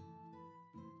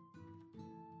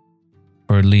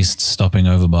 For at least stopping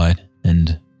Overbite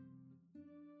and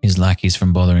his lackeys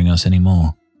from bothering us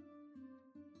anymore."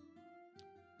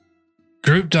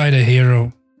 Groot died a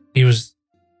hero. He was,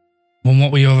 from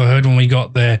what we overheard when we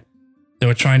got there, they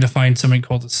were trying to find something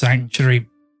called the Sanctuary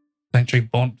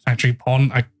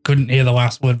Pond. I couldn't hear the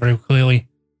last word very clearly.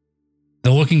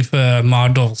 They're looking for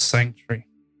Mardol's Sanctuary.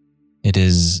 It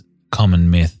is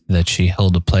common myth that she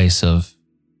held a place of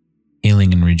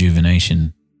healing and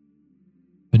rejuvenation,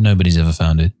 but nobody's ever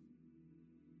found it.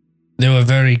 They were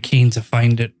very keen to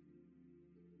find it.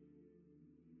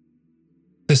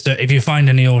 Sister, if you find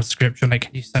any old scripture on it,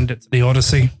 can you send it to the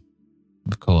Odyssey?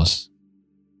 Of course.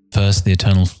 First, the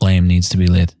Eternal Flame needs to be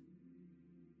lit.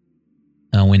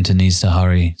 Our winter needs to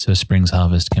hurry so spring's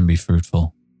harvest can be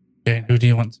fruitful. Okay, and who do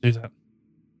you want to do that?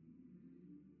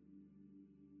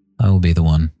 I will be the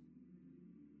one.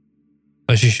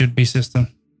 As you should be, sister.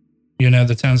 You're now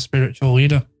the town's spiritual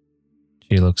leader.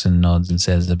 She looks and nods and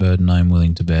says, "The burden I am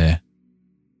willing to bear."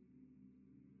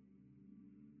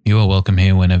 You are welcome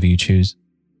here whenever you choose.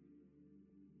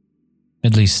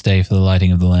 At least stay for the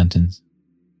lighting of the lanterns.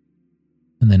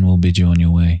 And then we'll bid you on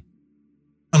your way.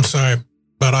 I'm sorry,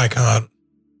 but I can't.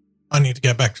 I need to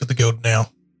get back to the guild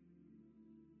now.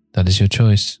 That is your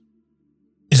choice.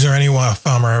 Is there any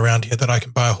farmer around here that I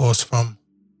can buy a horse from?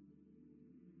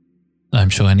 I'm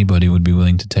sure anybody would be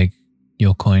willing to take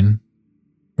your coin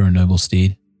for a noble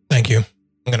steed. Thank you.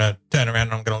 I'm going to turn around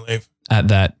and I'm going to leave. At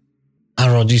that,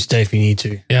 Harold, you stay if you need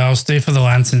to. Yeah, I'll stay for the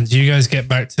lanterns. You guys get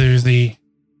back to the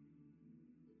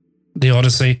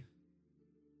Odyssey.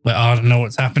 Let Arden know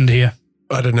what's happened here.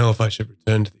 I don't know if I should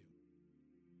return to the.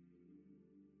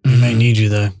 We may need you,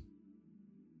 though.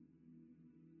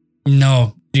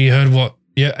 No, you heard what?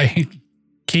 Yeah,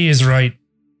 Key is right.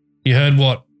 You heard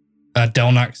what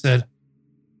Delnak said.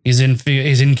 He's in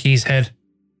Key's head.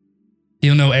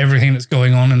 He'll know everything that's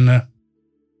going on in there.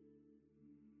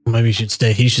 Maybe you should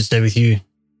stay. He should stay with you.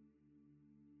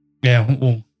 Yeah,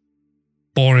 we'll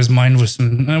bore his mind with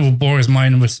some.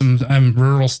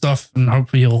 Rural stuff, and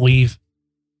hopefully he'll leave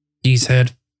Key's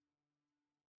head.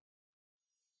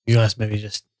 You guys maybe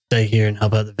just stay here and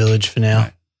help out the village for now.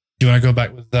 Right. Do you want to go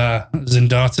back with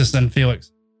Zendatus and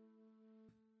Felix?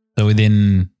 so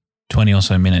within 20 or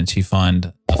so minutes, you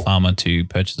find a farmer to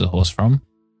purchase a horse from.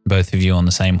 Both of you on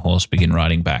the same horse begin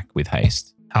riding back with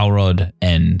haste. Halrod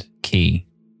and Key,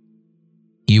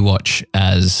 you watch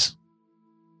as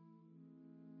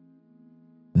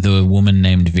the woman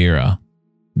named Vera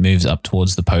moves up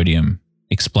towards the podium,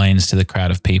 explains to the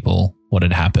crowd of people what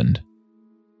had happened,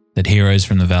 that heroes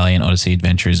from the Valiant Odyssey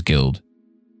Adventurers Guild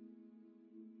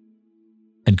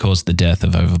had caused the death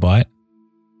of Overbite,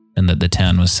 and that the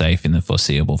town was safe in the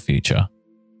foreseeable future.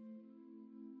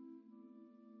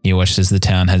 You watched as the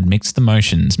town had mixed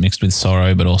emotions, mixed with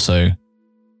sorrow, but also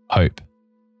hope,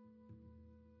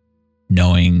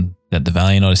 knowing that the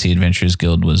Valiant Odyssey Adventurers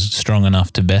Guild was strong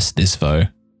enough to best this foe.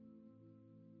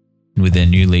 And with their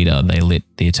new leader, they lit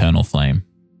the eternal flame.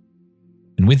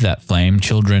 And with that flame,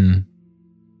 children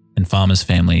and farmers'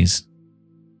 families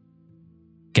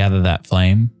gather that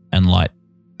flame and light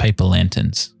paper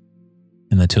lanterns.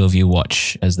 And the two of you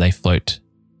watch as they float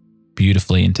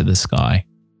beautifully into the sky,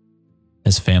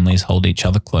 as families hold each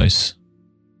other close,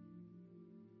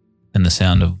 and the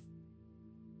sound of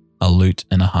a lute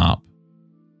and a harp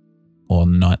or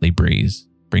nightly breeze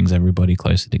brings everybody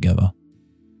closer together.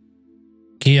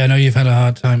 Key, I know you've had a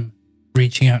hard time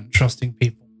reaching out and trusting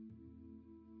people.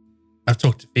 I've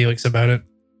talked to Felix about it.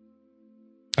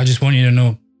 I just want you to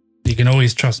know you can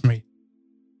always trust me.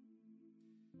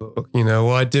 Look,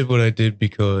 I did what I did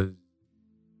because,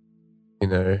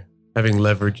 having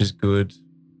leverage is good.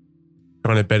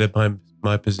 Trying to better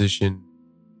my position.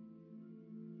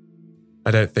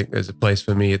 I don't think there's a place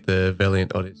for me at the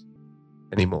Valiant Odyssey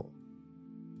anymore.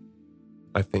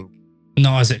 I think.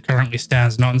 Not as it currently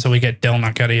stands, not until we get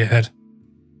Delnak out of your head.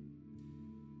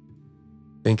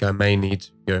 I think I may need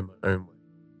to go my own way.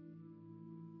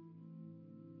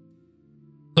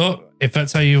 So, if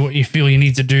that's what you feel you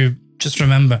need to do, just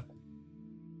remember,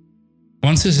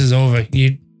 once this is over,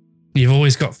 you've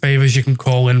always got favors you can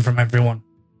call in from everyone.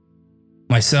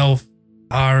 Myself,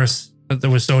 Aris at the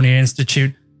Wasonia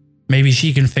Institute, maybe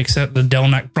she can fix the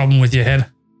Delnak problem with your head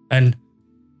and,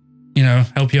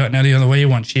 help you out in any other way you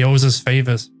want. She owes us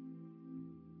favors.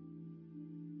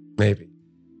 Maybe.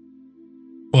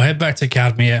 We'll head back to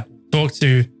Cadmia, talk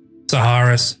to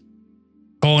Saharis,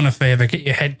 call in a favor, get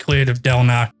your head cleared of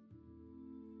Delnak,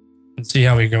 and see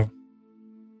how we go.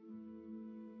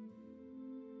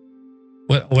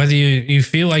 Whether you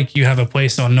feel like you have a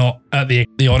place or not at the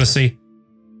Odyssey,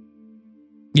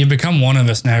 you become one of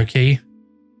us now, Key.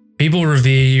 People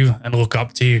revere you and look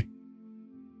up to you.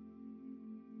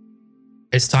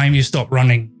 It's time you stop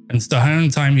running and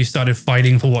time you started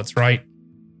fighting for what's right.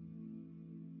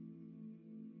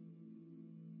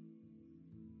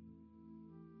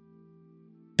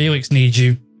 Felix needs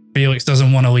you. Felix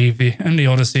doesn't want to leave you and the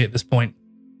Odyssey at this point.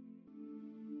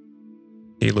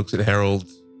 He looks at Harold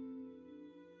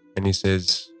and he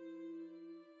says,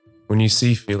 when you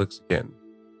see Felix again,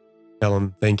 tell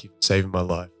him thank you for saving my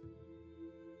life.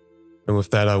 And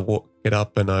with that, I get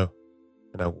up and I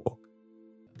walk.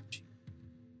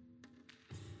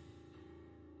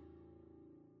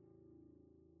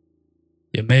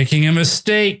 You're making a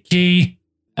mistake, Key.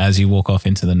 As you walk off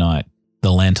into the night,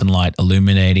 the lantern light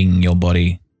illuminating your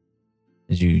body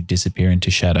as you disappear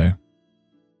into shadow.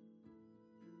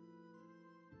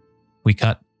 We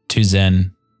cut to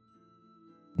Zen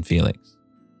and Felix,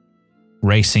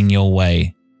 racing your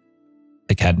way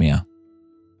to Cadmia.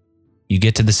 You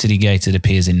get to the city gates, it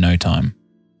appears, in no time.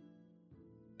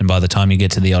 And by the time you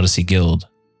get to the Odyssey Guild,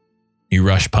 you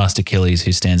rush past Achilles,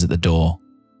 who stands at the door,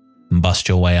 and bust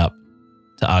your way up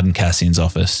to Arden Cassian's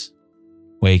office,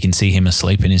 where you can see him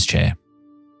asleep in his chair.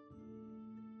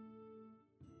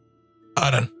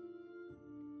 Arden.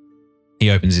 He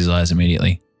opens his eyes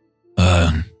immediately.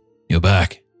 You're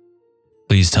back.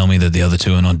 Please tell me that the other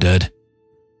two are not dead.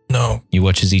 No. You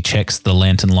watch as he checks the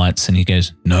lantern lights and he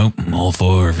goes, Nope, all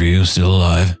four of you still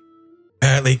alive.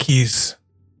 Apparently Keys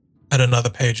had another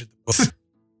page of the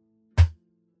book.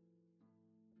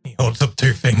 He holds up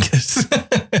 2 fingers.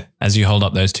 as you hold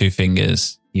up those 2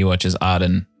 fingers, you watch as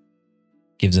Arden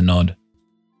gives a nod.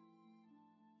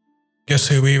 Guess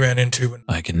who we ran into when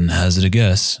I can hazard a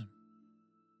guess.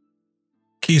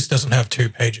 Keys doesn't have 2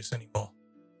 pages anymore.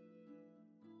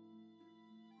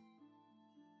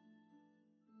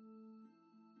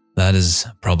 That is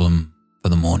a problem for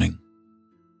the morning.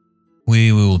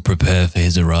 We will prepare for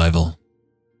his arrival.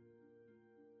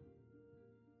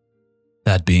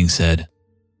 That being said,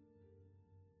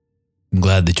 I'm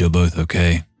glad that you're both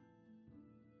okay.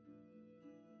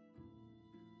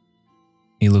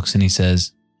 He looks and he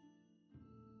says,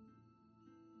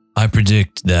 I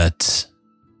predict that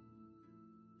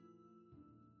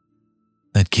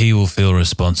Key will feel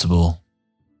responsible.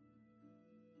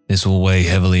 This will weigh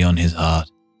heavily on his heart.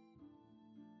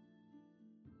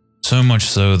 So much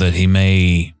so that he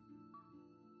may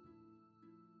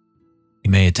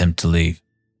attempt to leave.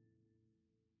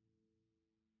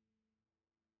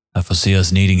 I foresee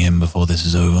us needing him before this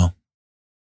is over.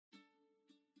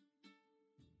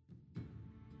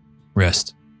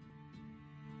 Rest.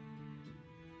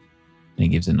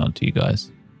 and he gives a nod to you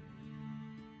guys.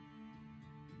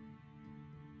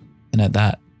 And at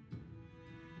that,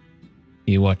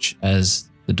 you watch as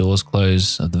the doors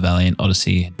close of the Valiant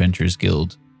Odyssey Adventurers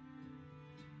Guild.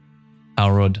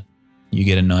 Halrod, you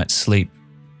get a night's sleep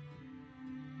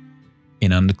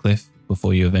in Undercliff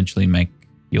before you eventually make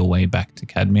your way back to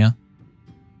Cadmia.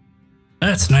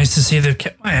 That's nice to see they've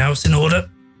kept my house in order.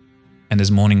 And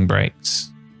as morning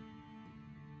breaks,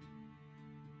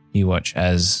 you watch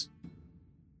as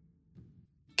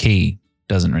Key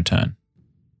doesn't return.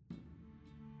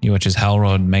 You watch as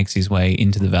Halrod makes his way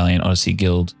into the Valiant Odyssey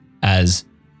Guild as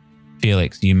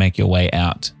Felix, you make your way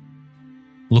out,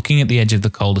 looking at the edge of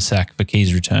the cul-de-sac for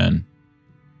Key's return.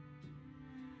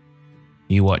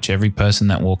 You watch every person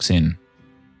that walks in,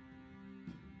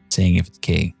 seeing if it's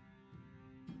Key.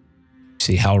 You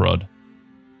see Halrod.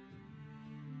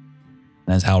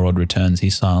 And as Halrod returns,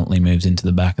 he silently moves into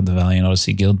the back of the Valiant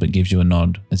Odyssey Guild but gives you a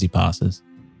nod as he passes.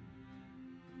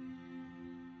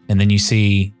 And then you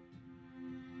see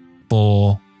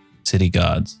 4 city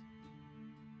guards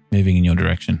moving in your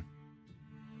direction.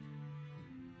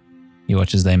 You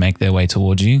watch as they make their way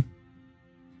towards you.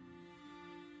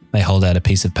 They hold out a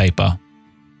piece of paper.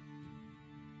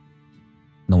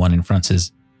 And the one in front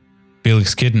says,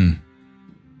 Felix Kitten.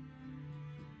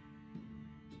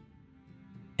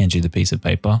 Hands you the piece of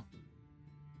paper.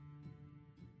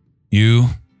 You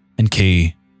and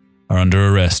Key are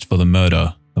under arrest for the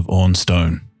murder of Orn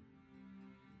Stone.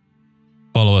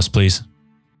 Follow us, please.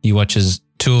 You watch as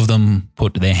 2 of them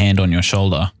put their hand on your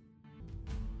shoulder.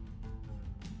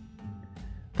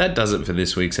 That does it for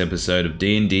this week's episode of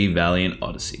D&D Valiant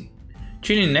Odyssey.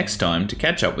 Tune in next time to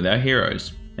catch up with our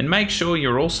heroes. And make sure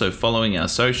you're also following our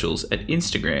socials at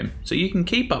Instagram so you can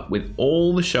keep up with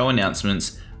all the show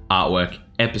announcements, artwork,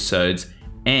 episodes,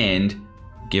 and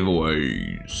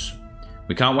giveaways.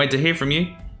 We can't wait to hear from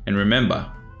you. And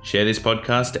remember, share this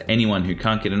podcast to anyone who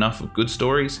can't get enough of good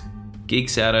stories,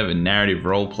 geeks out over narrative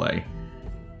roleplay,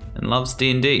 and loves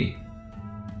D&D.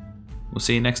 We'll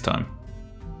see you next time.